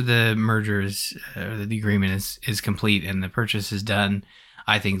 Even after the mergers, the agreement is complete and the purchase is done,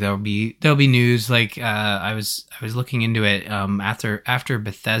 I think there'll be news. Like I was looking into it after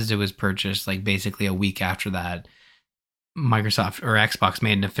Bethesda was purchased, like basically a week after that, Microsoft or Xbox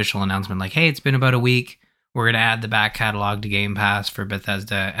made an official announcement like, hey, it's been about a week. We're going to add the back catalog to Game Pass for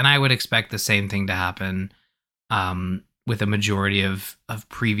Bethesda. And I would expect the same thing to happen with a majority of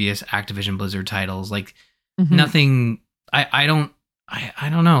previous Activision Blizzard titles. Like nothing, I don't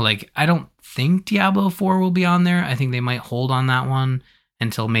know. Like, I don't think Diablo 4 will be on there. I think they might hold on that one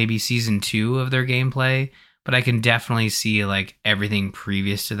until maybe season 2 of their gameplay. But I can definitely see like everything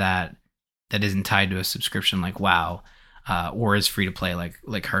previous to that isn't tied to a subscription like WoW or is free to play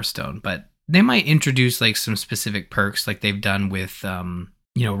like Hearthstone. But they might introduce like some specific perks like they've done with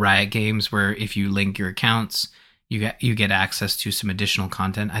Riot Games, where if you link your accounts, you get access to some additional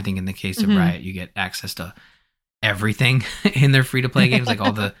content. I think in the case of Riot, you get access to everything in their free-to-play games, like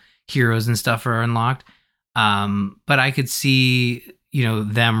all the heroes and stuff are unlocked. But I could see,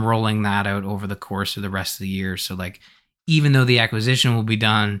 them rolling that out over the course of the rest of the year. So like, even though the acquisition will be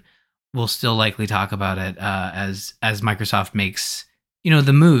done, we'll still likely talk about it as Microsoft makes,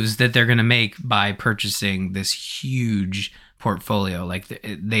 the moves that they're going to make by purchasing this huge portfolio. Like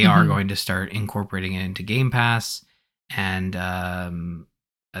they are going to start incorporating it into Game Pass, and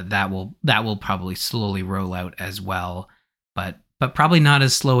that will probably slowly roll out as well. But probably not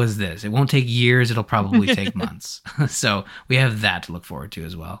as slow as this. It won't take years. It'll probably take months. So we have that to look forward to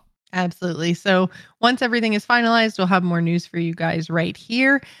as well. Absolutely. So once everything is finalized, we'll have more news for you guys right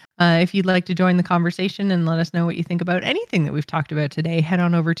here. If you'd like to join the conversation and let us know what you think about anything that we've talked about today, head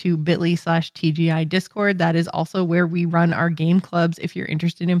on over to bit.ly/TGI Discord. That is also where we run our game clubs if you're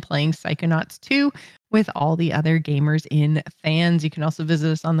interested in playing Psychonauts 2 with all the other Gamers In fans. You can also visit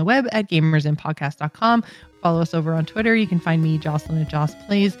us on the web at gamersinpodcast.com. Follow us over on Twitter. You can find me, Jocelyn, at Joss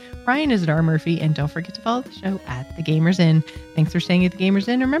Plays. Ryan is at R. Murphy. And don't forget to follow the show at The Gamers In. Thanks for staying at The Gamers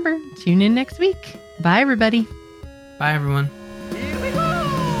In. Remember, tune in next week. Bye, everybody. Bye, everyone.